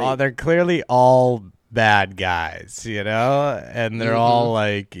 Yeah, Great. they're clearly all bad guys, you know, and they're all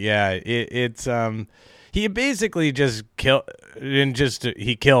like, yeah, it's he basically just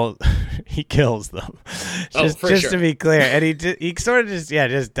he kills them. Just for sure. to be clear, and he sort of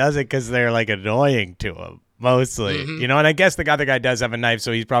just does it because they're like annoying to him. Mostly, you know, and I guess the other guy does have a knife,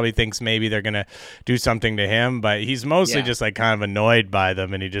 so he probably thinks maybe they're gonna do something to him, but he's mostly just like kind of annoyed by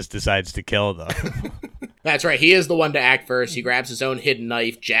them, and he just decides to kill them. That's right. He is the one to act first. He grabs his own hidden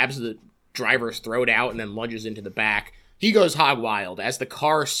knife, jabs the driver's throat out, and then lunges into the back. He goes hog wild as the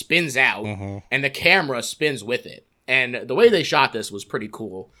car spins out, and the camera spins with it. And the way they shot this was pretty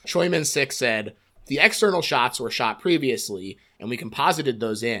cool. Choi Min-sik said, the external shots were shot previously, and we composited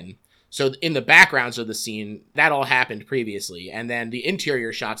those in. So in the backgrounds of the scene, that all happened previously. And then the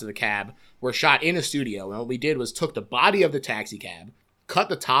interior shots of the cab were shot in a studio. And what we did was took the body of the taxi cab, cut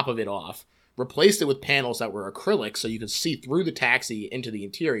the top of it off, replaced it with panels that were acrylic so you could see through the taxi into the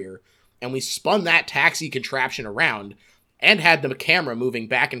interior, and we spun that taxi contraption around and had the camera moving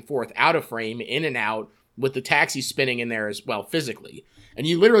back and forth out of frame, in and out, with the taxi spinning in there as well physically. And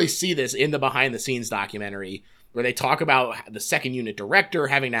you literally see this in the behind-the-scenes documentary where they talk about the second unit director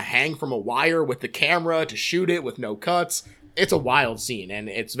having to hang from a wire with the camera to shoot it with no cuts. It's a wild scene, and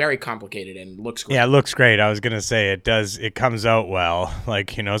it's very complicated and looks great. Yeah, it looks great. I was going to say it comes out well.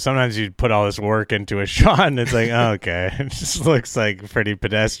 Like, you know, sometimes you put all this work into a shot and it's like, oh, okay, it just looks like pretty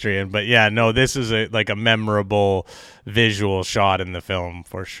pedestrian. But yeah, no, this is a memorable visual shot in the film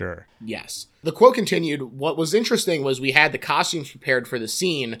for sure. Yes. The quote continued, what was interesting was we had the costumes prepared for the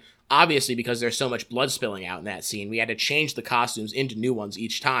scene, obviously because there's so much blood spilling out in that scene. We had to change the costumes into new ones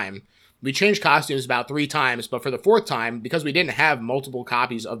each time. We changed costumes about 3 times, but for the 4th time, because we didn't have multiple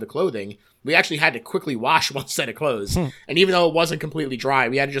copies of the clothing, we actually had to quickly wash one set of clothes. And even though it wasn't completely dry,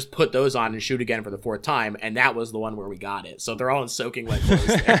 we had to just put those on and shoot again for the 4th time, and that was the one where we got it. So they're all in soaking wet clothes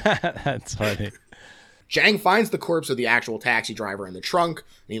there. That's funny. Jang finds the corpse of the actual taxi driver in the trunk,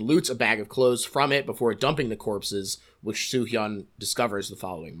 and he loots a bag of clothes from it before dumping the corpses, which Soo-hyun discovers the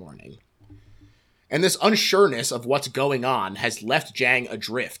following morning. And this unsureness of what's going on has left Jang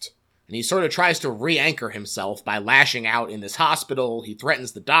adrift. And he sort of tries to re-anchor himself by lashing out in this hospital. He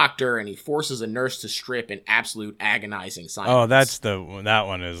threatens the doctor, and he forces a nurse to strip in absolute agonizing silence. Oh, that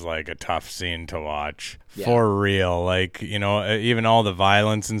one is like a tough scene to watch. Yeah. For real. Like, you know, even all the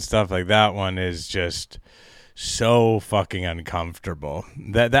violence and stuff, like that one is just so fucking uncomfortable.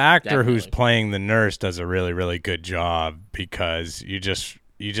 The actor who's Definitely. playing the nurse does a really, really good job because you just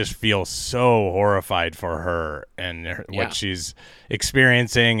feel so horrified for her and what she's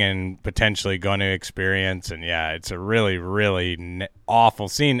experiencing and potentially going to experience. And yeah, it's a really, really awful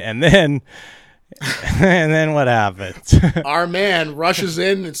scene. And then what happens? Our man rushes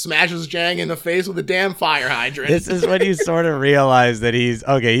in and smashes Jang in the face with a damn fire hydrant. This is when you sort of realize that he's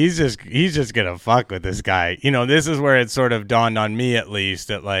just gonna fuck with this guy. You know, this is where it sort of dawned on me, at least,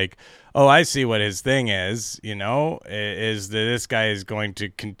 that like, oh, I see what his thing is, you know, is that this guy is going to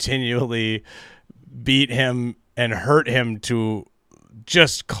continually beat him and hurt him to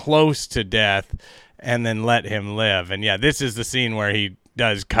just close to death and then let him live. And yeah, this is the scene where he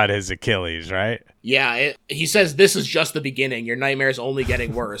does cut his Achilles, right? Yeah, he says this is just the beginning. Your nightmare's only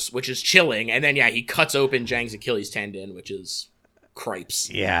getting worse, which is chilling. And then, yeah, he cuts open Jang's Achilles tendon, which is cripes.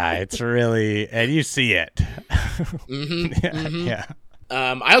 Yeah, it's really, and you see it. Yeah.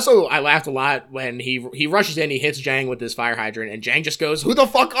 I laughed a lot when he rushes in, he hits Jang with this fire hydrant, and Jang just goes, "Who the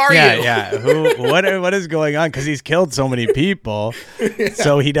fuck are you?" Yeah. What is going on? Because he's killed so many people,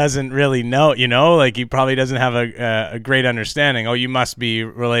 so he doesn't really know. You know, like he probably doesn't have a great understanding. Oh, you must be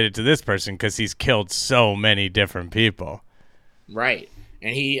related to this person because he's killed so many different people. Right.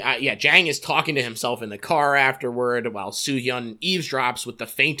 And Jang is talking to himself in the car afterward while Soo-hyun eavesdrops with the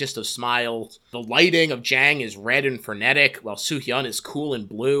faintest of smiles. The lighting of Jang is red and frenetic while Soo-hyun is cool and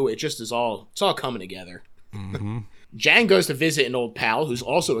blue. It just is it's all coming together. Mm-hmm. Jang goes to visit an old pal who's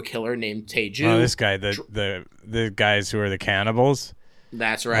also a killer named Taeju. Oh, this guy, the guys who are the cannibals.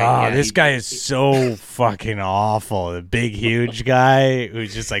 That's right. Oh, yeah, this guy is so fucking awful. The big, huge guy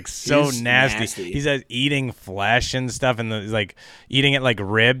who's just like so He's nasty. nasty. He's eating flesh and stuff, and like eating it like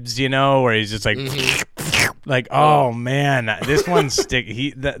ribs, you know, where he's just like, like, oh man, this one stick.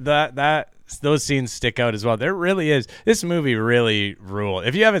 Those scenes stick out as well. There really is. This movie really ruled.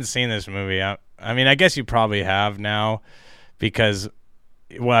 If you haven't seen this movie, I mean, I guess you probably have now, because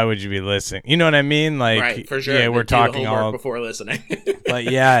why would you be listening? You know what I mean? Like, right, for sure. Yeah, we're Do the talking homework all before listening. But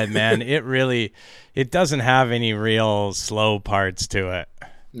yeah, man, it doesn't have any real slow parts to it.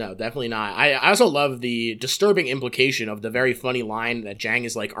 No, definitely not. I also love the disturbing implication of the very funny line that Jang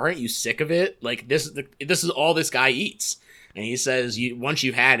is like, "Aren't you sick of it? Like this is all this guy eats." And he says, once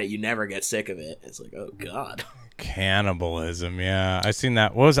you've had it, you never get sick of it. It's like, oh god. Cannibalism, yeah. I seen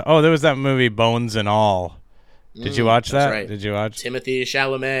that. What was it? Oh, there was that movie Bones and All. Did you watch that? Right. Did you watch? Timothy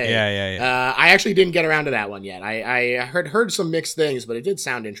Chalamet. Yeah. I actually didn't get around to that one yet. I heard some mixed things, but it did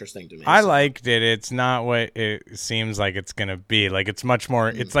sound interesting to me. I liked it. It's not what it seems like it's gonna be. Like, it's much more.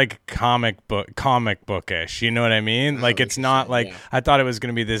 It's like comic bookish. You know what I mean? Like, it's not like I thought it was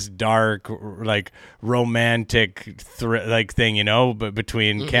gonna be this dark, like romantic like thing, you know, but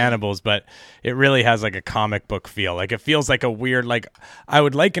between cannibals. But it really has like a comic book feel. Like, it feels like a weird. Like, I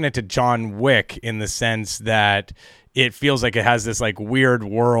would liken it to John Wick in the sense that it feels like it has this like weird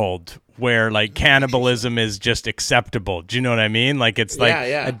world where like cannibalism is just acceptable. Do you know what I mean? Like, it's like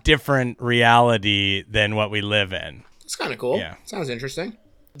a different reality than what we live in. It's kind of cool. Yeah. Sounds interesting.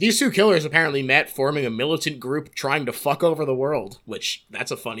 These two killers apparently met, forming a militant group trying to fuck over the world, which that's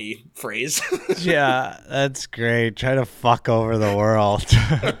a funny phrase. Yeah, that's great. Try to fuck over the world.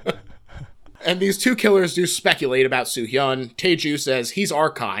 And these two killers do speculate about Soo-hyun. Taeju says he's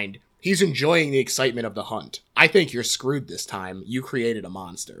our kind. He's enjoying the excitement of the hunt. I think you're screwed this time. You created a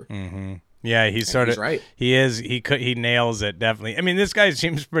monster. Yeah, he's sort of right. He is. He nails it, definitely. I mean, this guy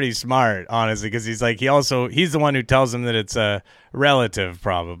seems pretty smart, honestly, because he's like he's the one who tells him that it's a relative,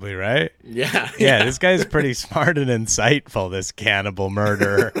 probably, right? Yeah. Yeah, this guy's pretty smart and insightful. This cannibal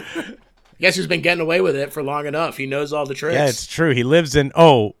murderer. I guess he's been getting away with it for long enough. He knows all the tricks. Yeah, it's true. He lives in.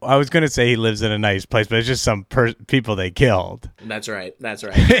 Oh, I was gonna say he lives in a nice place, but it's just some people they killed. That's right. Yeah,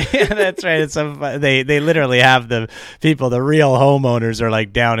 that's right. It's some. They literally have the people. The real homeowners are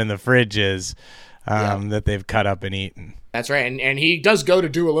like down in the fridges, that they've cut up and eaten. That's right. And he does go to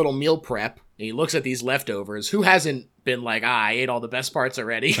do a little meal prep. He looks at these leftovers. Who hasn't been like, I ate all the best parts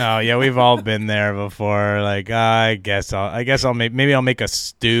already? Oh yeah, we've all been there before. Like, I guess I'll make a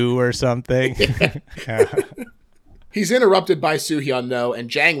stew or something. Yeah. He's interrupted by Soo-hyun though, and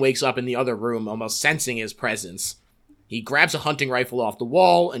Jang wakes up in the other room, almost sensing his presence. He grabs a hunting rifle off the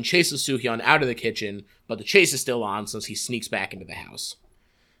wall and chases Soo-hyun out of the kitchen, but the chase is still on, so he sneaks back into the house.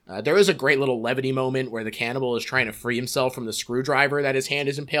 There is a great little levity moment where the cannibal is trying to free himself from the screwdriver that his hand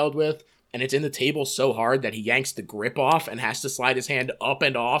is impaled with, and it's in the table so hard that he yanks the grip off and has to slide his hand up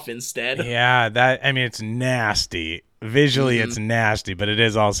and off instead. Yeah, it's nasty. Visually, it's nasty, but it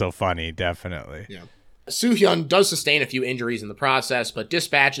is also funny, definitely. Yeah. Soo-hyun does sustain a few injuries in the process, but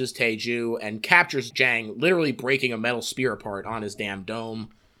dispatches Taeju and captures Jang, literally breaking a metal spear apart on his damn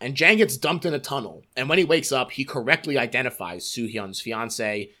dome. And Jang gets dumped in a tunnel, and when he wakes up, he correctly identifies Soo-hyun's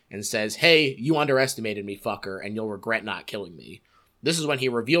fiancée and says, "Hey, you underestimated me, fucker, and you'll regret not killing me." This is when he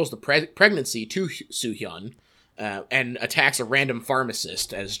reveals the pregnancy to Soo-hyun and attacks a random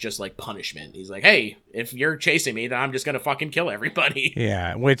pharmacist as just like punishment. He's like, "Hey, if you're chasing me, then I'm just gonna fucking kill everybody."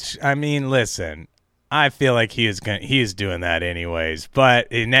 Yeah, which, I mean, listen, I feel like he is doing that anyways, but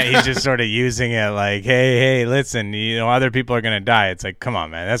he's just sort of using it like, hey, listen, you know, other people are gonna die. It's like, come on,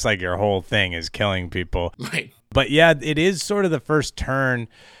 man, that's like your whole thing is killing people. Right. But yeah, it is sort of the first turn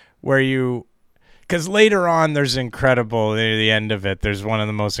where because later on there's incredible, near the end of it, there's one of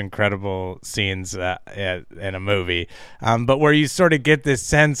the most incredible scenes in a movie, but where you sort of get this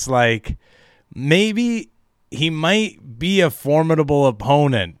sense like maybe he might be a formidable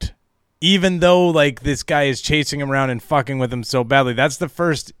opponent, even though like this guy is chasing him around and fucking with him so badly. That's the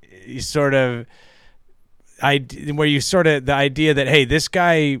first sort of the idea that, hey, this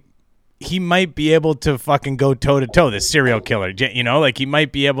guy, he might be able to fucking go toe to toe, this serial killer, you know, like he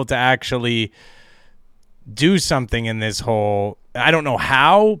might be able to actually do something in this whole, I don't know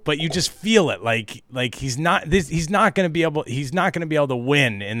how, but you just feel it like he's not going to be able to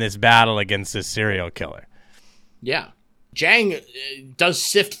win in this battle against this serial killer. Yeah. Jang does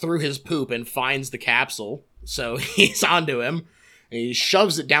sift through his poop and finds the capsule, so he's onto him. And he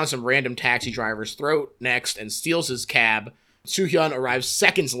shoves it down some random taxi driver's throat next and steals his cab. Soo-hyun arrives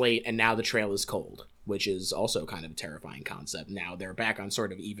seconds late, and now the trail is cold. which is also kind of a terrifying concept. Now they're back on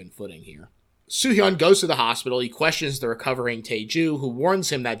sort of even footing here. Soo-hyun goes to the hospital. He questions the recovering Tae-ju, who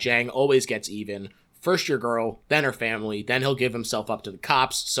warns him that Jang always gets even. First your girl, then her family, then he'll give himself up to the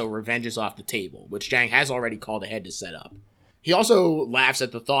cops, so revenge is off the table, which Jang has already called ahead to set up. He also laughs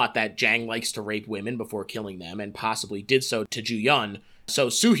at the thought that Jang likes to rape women before killing them, and possibly did so to Ju-yeon. So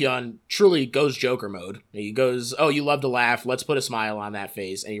Soo-hyun truly goes Joker mode. He goes, oh, you love to laugh, let's put a smile on that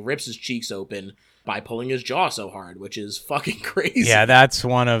face, and he rips his cheeks open by pulling his jaw so hard, which is fucking crazy. Yeah, that's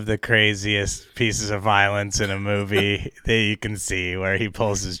one of the craziest pieces of violence in a movie that you can see, where he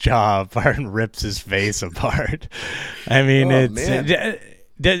pulls his jaw apart and rips his face apart. I mean,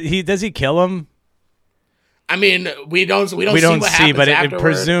 does he kill him? I mean, we don't see what happens but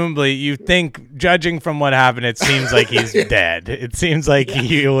presumably, you think, judging from what happened, it seems like he's dead. It seems like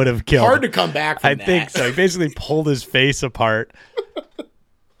he would have killed Hard him. to come back from that. I think so. He basically pulled his face apart.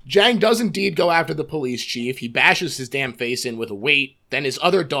 Jang does indeed go after the police chief. He bashes his damn face in with a weight. Then his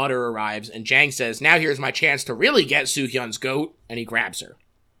other daughter arrives, and Jang says, now here's my chance to really get Soo-hyun's goat, and he grabs her.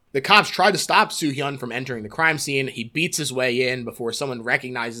 The cops try to stop Soo-hyun from entering the crime scene. He beats his way in before someone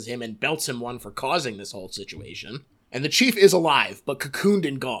recognizes him and belts him one for causing this whole situation. And the chief is alive, but cocooned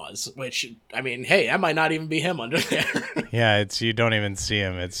in gauze, which, I mean, hey, that might not even be him under there. Yeah, you don't even see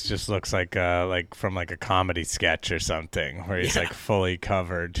him. It just looks like from a comedy sketch or something, where he's like fully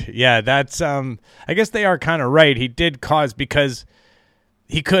covered. Yeah, that's I guess they are kind of right. He did cause, because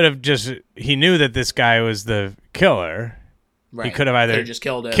he could have he knew that this guy was the killer. Right. He could have either just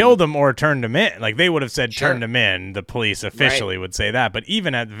killed him or turned him in. Like, they would have said turned him in. The police officially would say that. But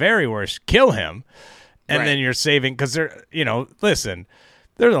even at the very worst, kill him. And then you're saving, because listen,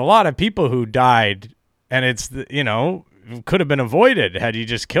 there's a lot of people who died, and it's, could have been avoided had you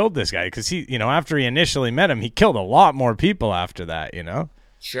just killed this guy. Because he, after he initially met him, he killed a lot more people after that,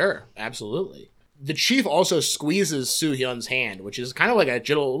 Sure, absolutely. The chief also squeezes Soo-hyun's hand, which is kind of like a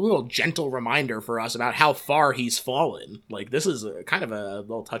little gentle reminder for us about how far he's fallen. Like, this is kind of a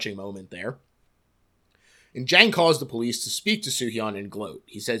little touching moment there. And Jang calls the police to speak to Soo-hyun and gloat.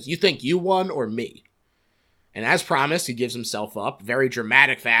 He says, you think you won or me? And as promised, he gives himself up. Very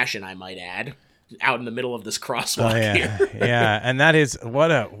dramatic fashion, I might add, out in the middle of this crosswalk here. Yeah, and that is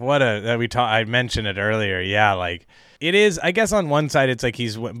I mentioned it earlier. Yeah, like, it is, I guess on one side it's like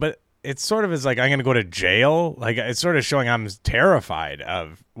but it's sort of is like, I'm going to go to jail. Like, it's sort of showing I'm terrified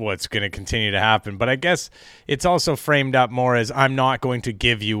of what's going to continue to happen. But I guess it's also framed up more as, I'm not going to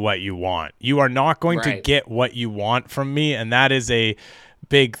give you what you want. You are not going to get what you want from me. And that is a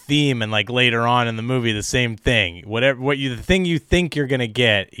big theme. And like later on in the movie, the same thing. The thing you think you're going to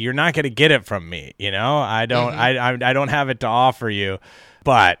get, you're not going to get it from me. I don't, I don't have it to offer you.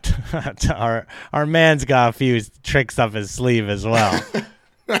 But our man's got a few tricks up his sleeve as well.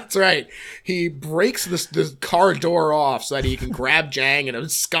 That's right. He breaks this car door off so that he can grab Jang and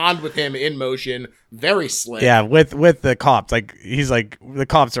abscond with him in motion. Very slick. Yeah, with the cops. Like, he's like, the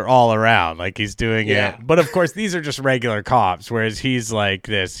cops are all around. Like, he's doing it. But of course, these are just regular cops, whereas he's like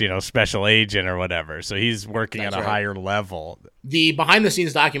this, special agent or whatever. So he's working at a higher level. The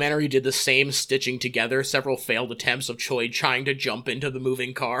behind-the-scenes documentary did the same stitching together several failed attempts of Choi trying to jump into the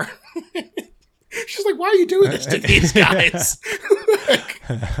moving car. She's like, why are you doing this to these guys?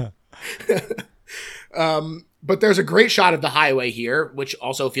 But there's a great shot of the highway here, which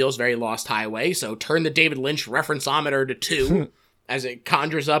also feels very Lost Highway. So turn the David Lynch referenceometer to 2 as it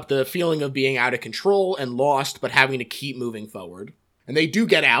conjures up the feeling of being out of control and lost, but having to keep moving forward. And they do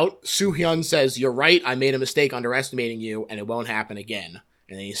get out. Soo-hyun says, you're right, I made a mistake underestimating you, and it won't happen again.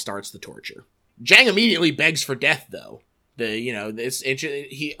 And then he starts the torture. Jang immediately begs for death, though.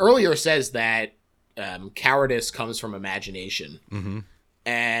 He earlier says that cowardice comes from imagination. Mm-hmm.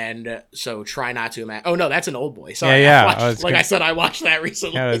 And so try not to imagine. Oh, no, that's an Old Boy. Sorry. Yeah. I watched that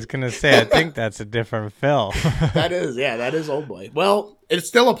recently. I was going to say, I think that's a different film. That is Old Boy. Well, it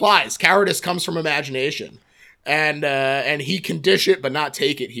still applies. Cowardice comes from imagination. And he can dish it, but not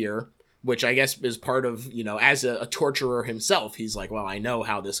take it here, which I guess is part of, as a torturer himself, he's like, well, I know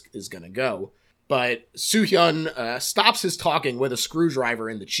how this is going to go. But Soo-hyun stops his talking with a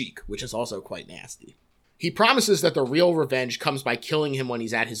screwdriver in the cheek, which is also quite nasty. He promises that the real revenge comes by killing him when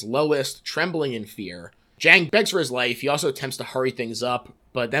he's at his lowest, trembling in fear. Jang begs for his life. He also attempts to hurry things up,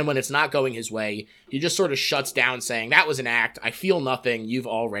 But then when it's not going his way, he just sort of shuts down saying, that was an act. I feel nothing. You've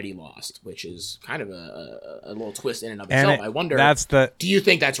already lost, which is kind of a little twist in and of itself. I wonder, do you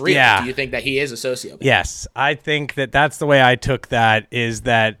think that's real? Yeah. Do you think that he is a sociopath? Yes. I think that that's the way I took that, is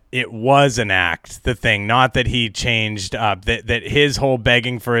that it was an act, the thing, not that he changed up, that his whole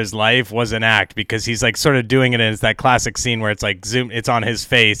begging for his life was an act, because he's like sort of doing it, and it's that classic scene where it's like zoom, it's on his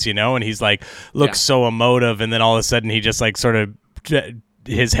face, you know, and he's like, looks so emotive, and then all of a sudden he just like sort of,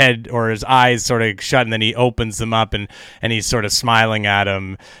 his head or his eyes sort of shut, and then he opens them up, and he's sort of smiling at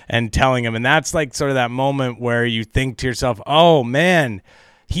him and telling him. And that's like sort of that moment where you think to yourself, oh man,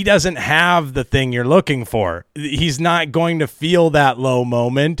 he doesn't have the thing you're looking for. He's not going to feel that low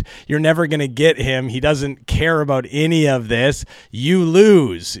moment. You're never going to get him. He doesn't care about any of this. You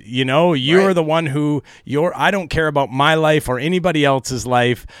lose. You know, you're the one who I don't care about my life or anybody else's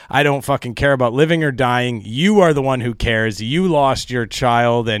life. I don't fucking care about living or dying. You are the one who cares. You lost your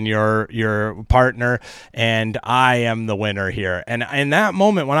child and your partner, and I am the winner here. And in that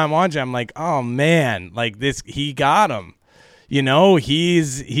moment when I'm watching, I'm like, oh man, like this, he got him. You know,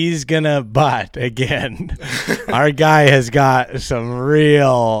 he's gonna butt again. Our guy has got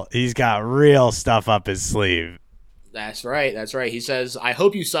he's got real stuff up his sleeve. That's right. He says, I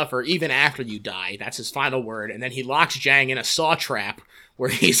hope you suffer even after you die. That's his final word. And then he locks Jang in a saw trap where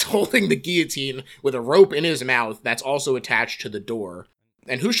he's holding the guillotine with a rope in his mouth that's also attached to the door.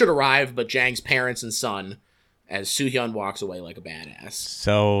 And who should arrive but Jang's parents and son, as Soo-hyun walks away like a badass.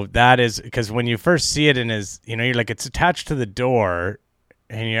 So that is because when you first see it in his, you know, you're like, it's attached to the door,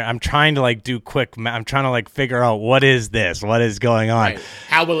 and I'm trying to like do I'm trying to like figure out what is this? What is going on? Right.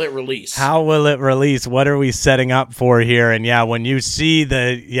 How will it release? What are we setting up for here? And yeah, when you see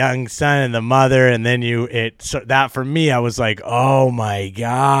the young son and the mother, and then that for me, I was like, oh my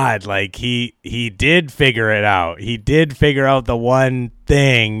God, like he did figure it out. He did figure out the one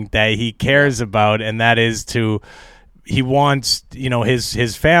thing that he cares about, and that is he wants, you know,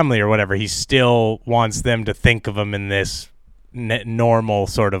 his family or whatever. He still wants them to think of him in this normal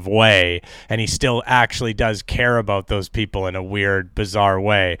sort of way, and he still actually does care about those people in a weird, bizarre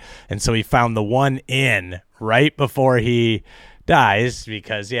way. And so he found the one in right before he dies,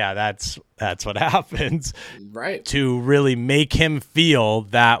 because that's what happens, right, to really make him feel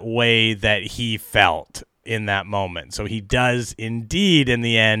that way that he felt in that moment. So he does indeed in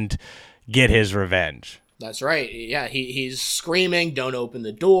the end get his revenge. That's right. Yeah, he's screaming, don't open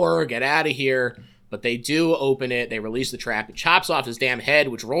the door, get out of here. But they do open it. They release the trap. It chops off his damn head,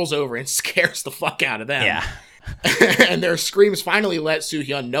 which rolls over and scares the fuck out of them. Yeah. And their screams finally let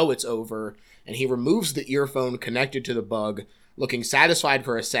Soo-hyun know it's over. And he removes the earphone connected to the bug, looking satisfied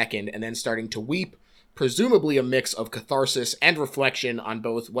for a second, and then starting to weep, presumably a mix of catharsis and reflection on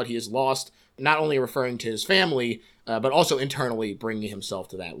both what he has lost, not only referring to his family, but also internally bringing himself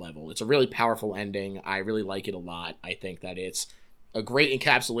to that level. It's a really powerful ending. I really like it a lot. I think that it's a great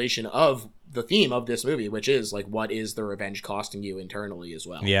encapsulation of the theme of this movie, which is like, what is the revenge costing you internally as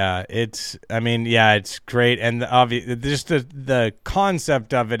well? Yeah, it's great. And just the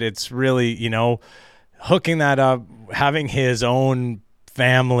concept of it, it's really, you know, hooking that up, having his own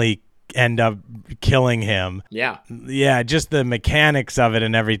family end up killing him. Yeah, just the mechanics of it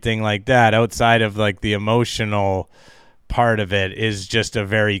and everything like that, outside of like the emotional part of it, is just a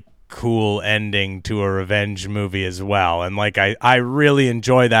very cool ending to a revenge movie as well. And like I really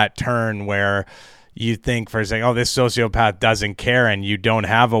enjoy that turn where you think for a second, oh, this sociopath doesn't care, and you don't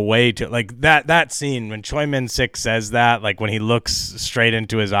have a way to, like, that scene when Choi Min-sik says that, like when he looks straight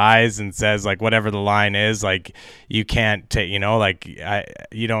into his eyes and says like whatever the line is, like you can't take, you know, like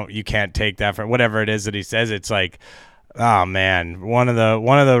you can't take that for whatever it is that he says. It's like, oh man, one of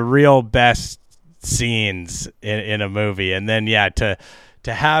the real best scenes in a movie. And then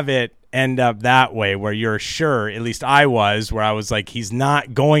to have it end up that way, where you're sure, at least I was, where I was like, he's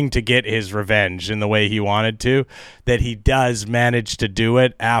not going to get his revenge in the way he wanted to, that he does manage to do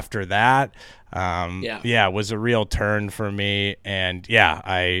it after that. It was a real turn for me. And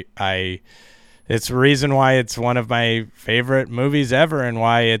it's the reason why it's one of my favorite movies ever, and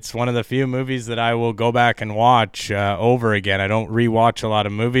why it's one of the few movies that I will go back and watch over again. I don't rewatch a lot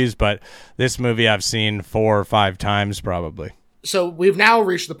of movies, but this movie I've seen 4 or 5 times probably. So we've now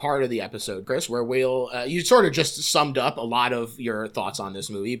reached the part of the episode, Chris, where you sort of just summed up a lot of your thoughts on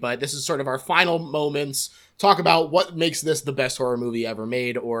this movie, but this is sort of our final moments. Talk about what makes this the best horror movie ever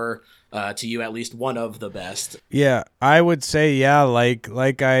made, or to you at least one of the best. Yeah, I would say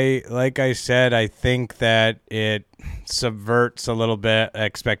like I said, I think that it subverts a little bit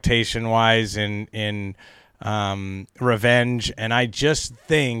expectation wise in revenge, and I just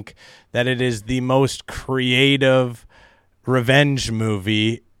think that it is the most creative revenge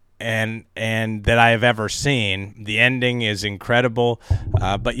movie and that I have ever seen. The ending is incredible,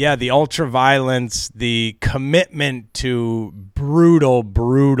 but yeah, the ultra violence, the commitment to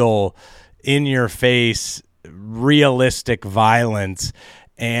brutal, in your face, realistic violence,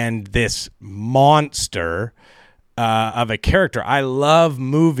 and this monster of a character. I love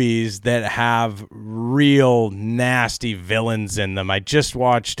movies that have real nasty villains in them. I just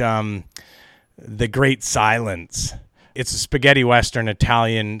watched The Great Silence. It's a spaghetti western,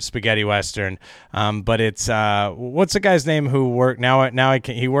 Italian spaghetti western, but it's what's the guy's name who worked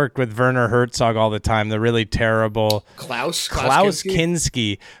he worked with Werner Herzog all the time. The really terrible Klaus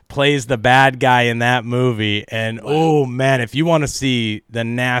Kinski plays the bad guy in that movie, and oh man, if you want to see the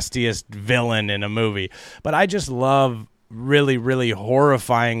nastiest villain in a movie, but I just love really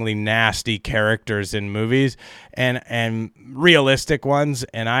horrifyingly nasty characters in movies and realistic ones,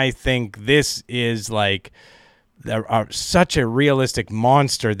 and I think this is like such a realistic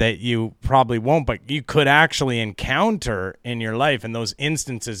monster that you probably won't, but you could actually encounter in your life, in those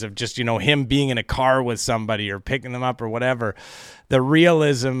instances of just, him being in a car with somebody or picking them up or whatever. The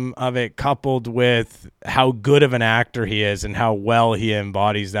realism of it, coupled with how good of an actor he is and how well he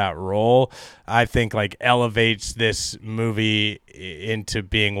embodies that role, I think like elevates this movie into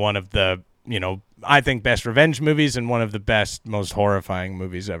being one of the, I think best revenge movies and one of the best, most horrifying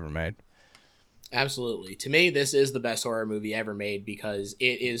movies ever made. Absolutely. To me, this is the best horror movie ever made because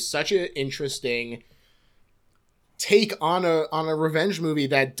it is such an interesting take on a revenge movie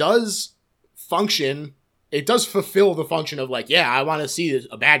that does function. It does fulfill the function of like, yeah, I want to see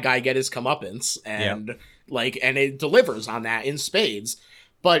a bad guy get his comeuppance, and and it delivers on that in spades.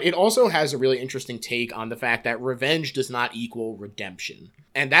 But it also has a really interesting take on the fact that revenge does not equal redemption.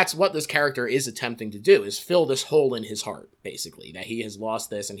 And that's what this character is attempting to do, is fill this hole in his heart, basically, that he has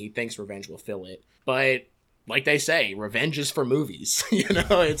lost this and he thinks revenge will fill it. But like they say, revenge is for movies.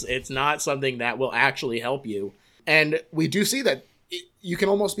 It's not something that will actually help you. And we do see that you can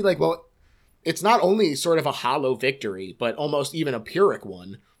almost be like, well, it's not only sort of a hollow victory, but almost even a Pyrrhic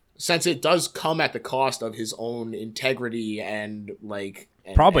one, since it does come at the cost of his own integrity and like...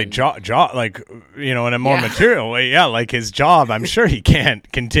 Probably job, like, in a more material way. Yeah, like his job. I'm sure he can't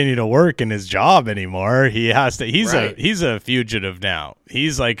continue to work in his job anymore. He has to. He's a fugitive now.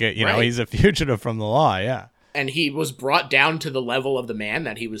 He's like he's a fugitive from the law. Yeah. And he was brought down to the level of the man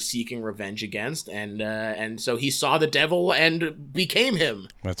that he was seeking revenge against, and so he saw the devil and became him.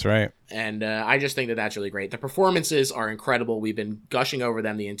 That's right. And I just think that that's really great. The performances are incredible. We've been gushing over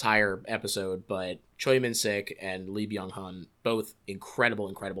them the entire episode, but Choi Min-sik and Lee Byung-hun, both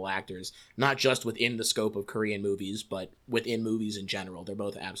incredible actors, not just within the scope of Korean movies, but within movies in general. They're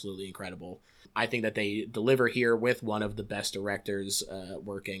both absolutely incredible. I think that they deliver here with one of the best directors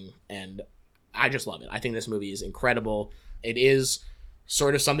working, and I just love it. I think this movie is incredible. It is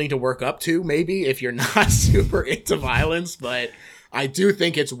sort of something to work up to, maybe, if you're not super into violence, but I do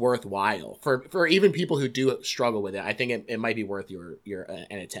think it's worthwhile for even people who do struggle with it. I think it might be worth your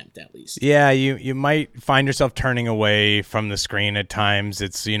an attempt, at least. Yeah, you might find yourself turning away from the screen at times.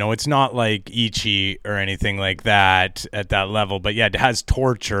 It's it's not like Ichi or anything like that at that level, but yeah, it has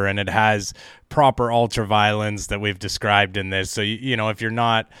torture and it has proper ultra violence that we've described in this. So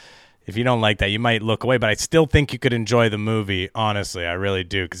if you don't like that, you might look away, but I still think you could enjoy the movie. Honestly, I really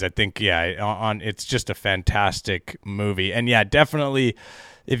do, because I think, it's just a fantastic movie. And yeah, definitely,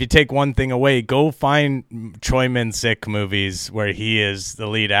 if you take one thing away, go find Choi Min-sik movies where he is the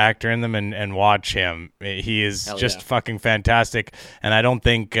lead actor in them and watch him. He is fucking fantastic. And I don't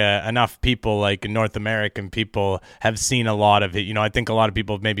think enough people, like North American people, have seen a lot of it. I think a lot of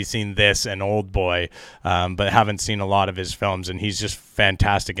people have maybe seen this and Old Boy, but haven't seen a lot of his films. And he's just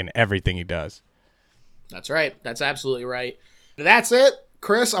fantastic in everything he does. That's right. That's absolutely right. That's it.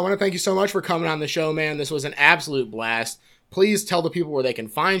 Chris, I want to thank you so much for coming on the show, man. This was an absolute blast. Please tell the people where they can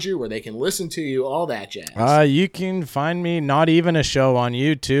find you, where they can listen to you, all that jazz. You can find me, Not Even a Show, on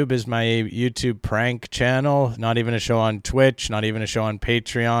YouTube is my YouTube prank channel. Not Even a Show on Twitch, Not Even a Show on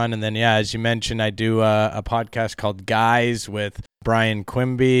Patreon. And then, as you mentioned, I do a podcast called Guys with Brian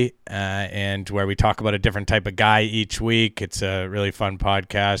Quimby, and where we talk about a different type of guy each week. It's a really fun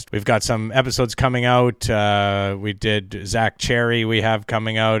podcast. We've got some episodes coming out. We did Zach Cherry we have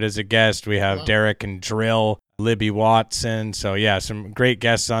coming out as a guest. We have Derek and Drill, Libby Watson. So yeah, some great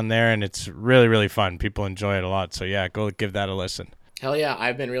guests on there, and it's really, really fun. People enjoy it a lot. So yeah, go give that a listen. Hell yeah,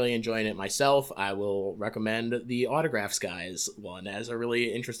 I've been really enjoying it myself. I will recommend the Autographs Guys one as a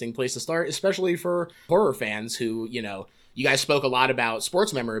really interesting place to start, especially for horror fans who, you guys spoke a lot about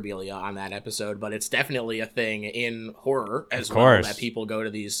sports memorabilia on that episode, but it's definitely a thing in horror as well, that people go to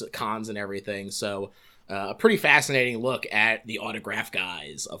these cons and everything. So a pretty fascinating look at the autograph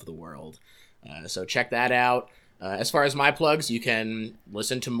guys of the world. So check that out. As far as my plugs, you can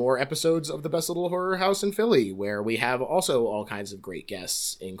listen to more episodes of the Best Little Horror House in Philly, where we have also all kinds of great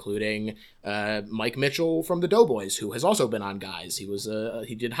guests, including Mike Mitchell from the Doughboys, who has also been on Guys.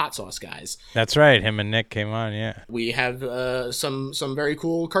 He did Hot Sauce Guys. That's right. Him and Nick came on, yeah. We have some very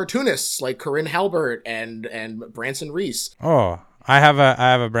cool cartoonists like Corinne Halbert and Branson Reese. Oh, I have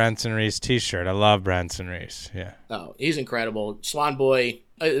a Branson Reese t-shirt. I love Branson Reese. Yeah. Oh, he's incredible. Swan Boy,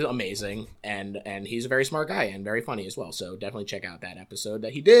 amazing, and he's a very smart guy and very funny as well. So definitely check out that episode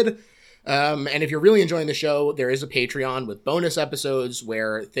that he did. And if you're really enjoying the show, there is a Patreon with bonus episodes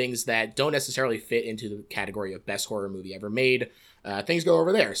where things that don't necessarily fit into the category of best horror movie ever made, things go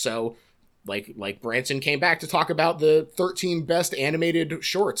over there. So like Branson came back to talk about the 13 best animated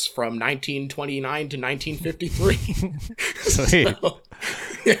shorts from 1929 to 1953. So,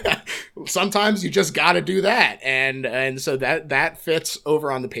 yeah, sometimes you just got to do that, and so that fits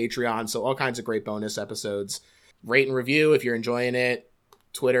over on the Patreon. So all kinds of great bonus episodes. Rate and review if you're enjoying it.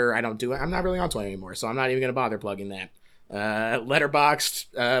 Twitter, I'm not really on Twitter anymore, so I'm not even gonna bother plugging that.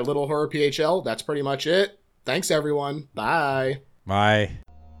 Letterboxd, Little Horror PHL. That's pretty much it. Thanks everyone. Bye. Bye.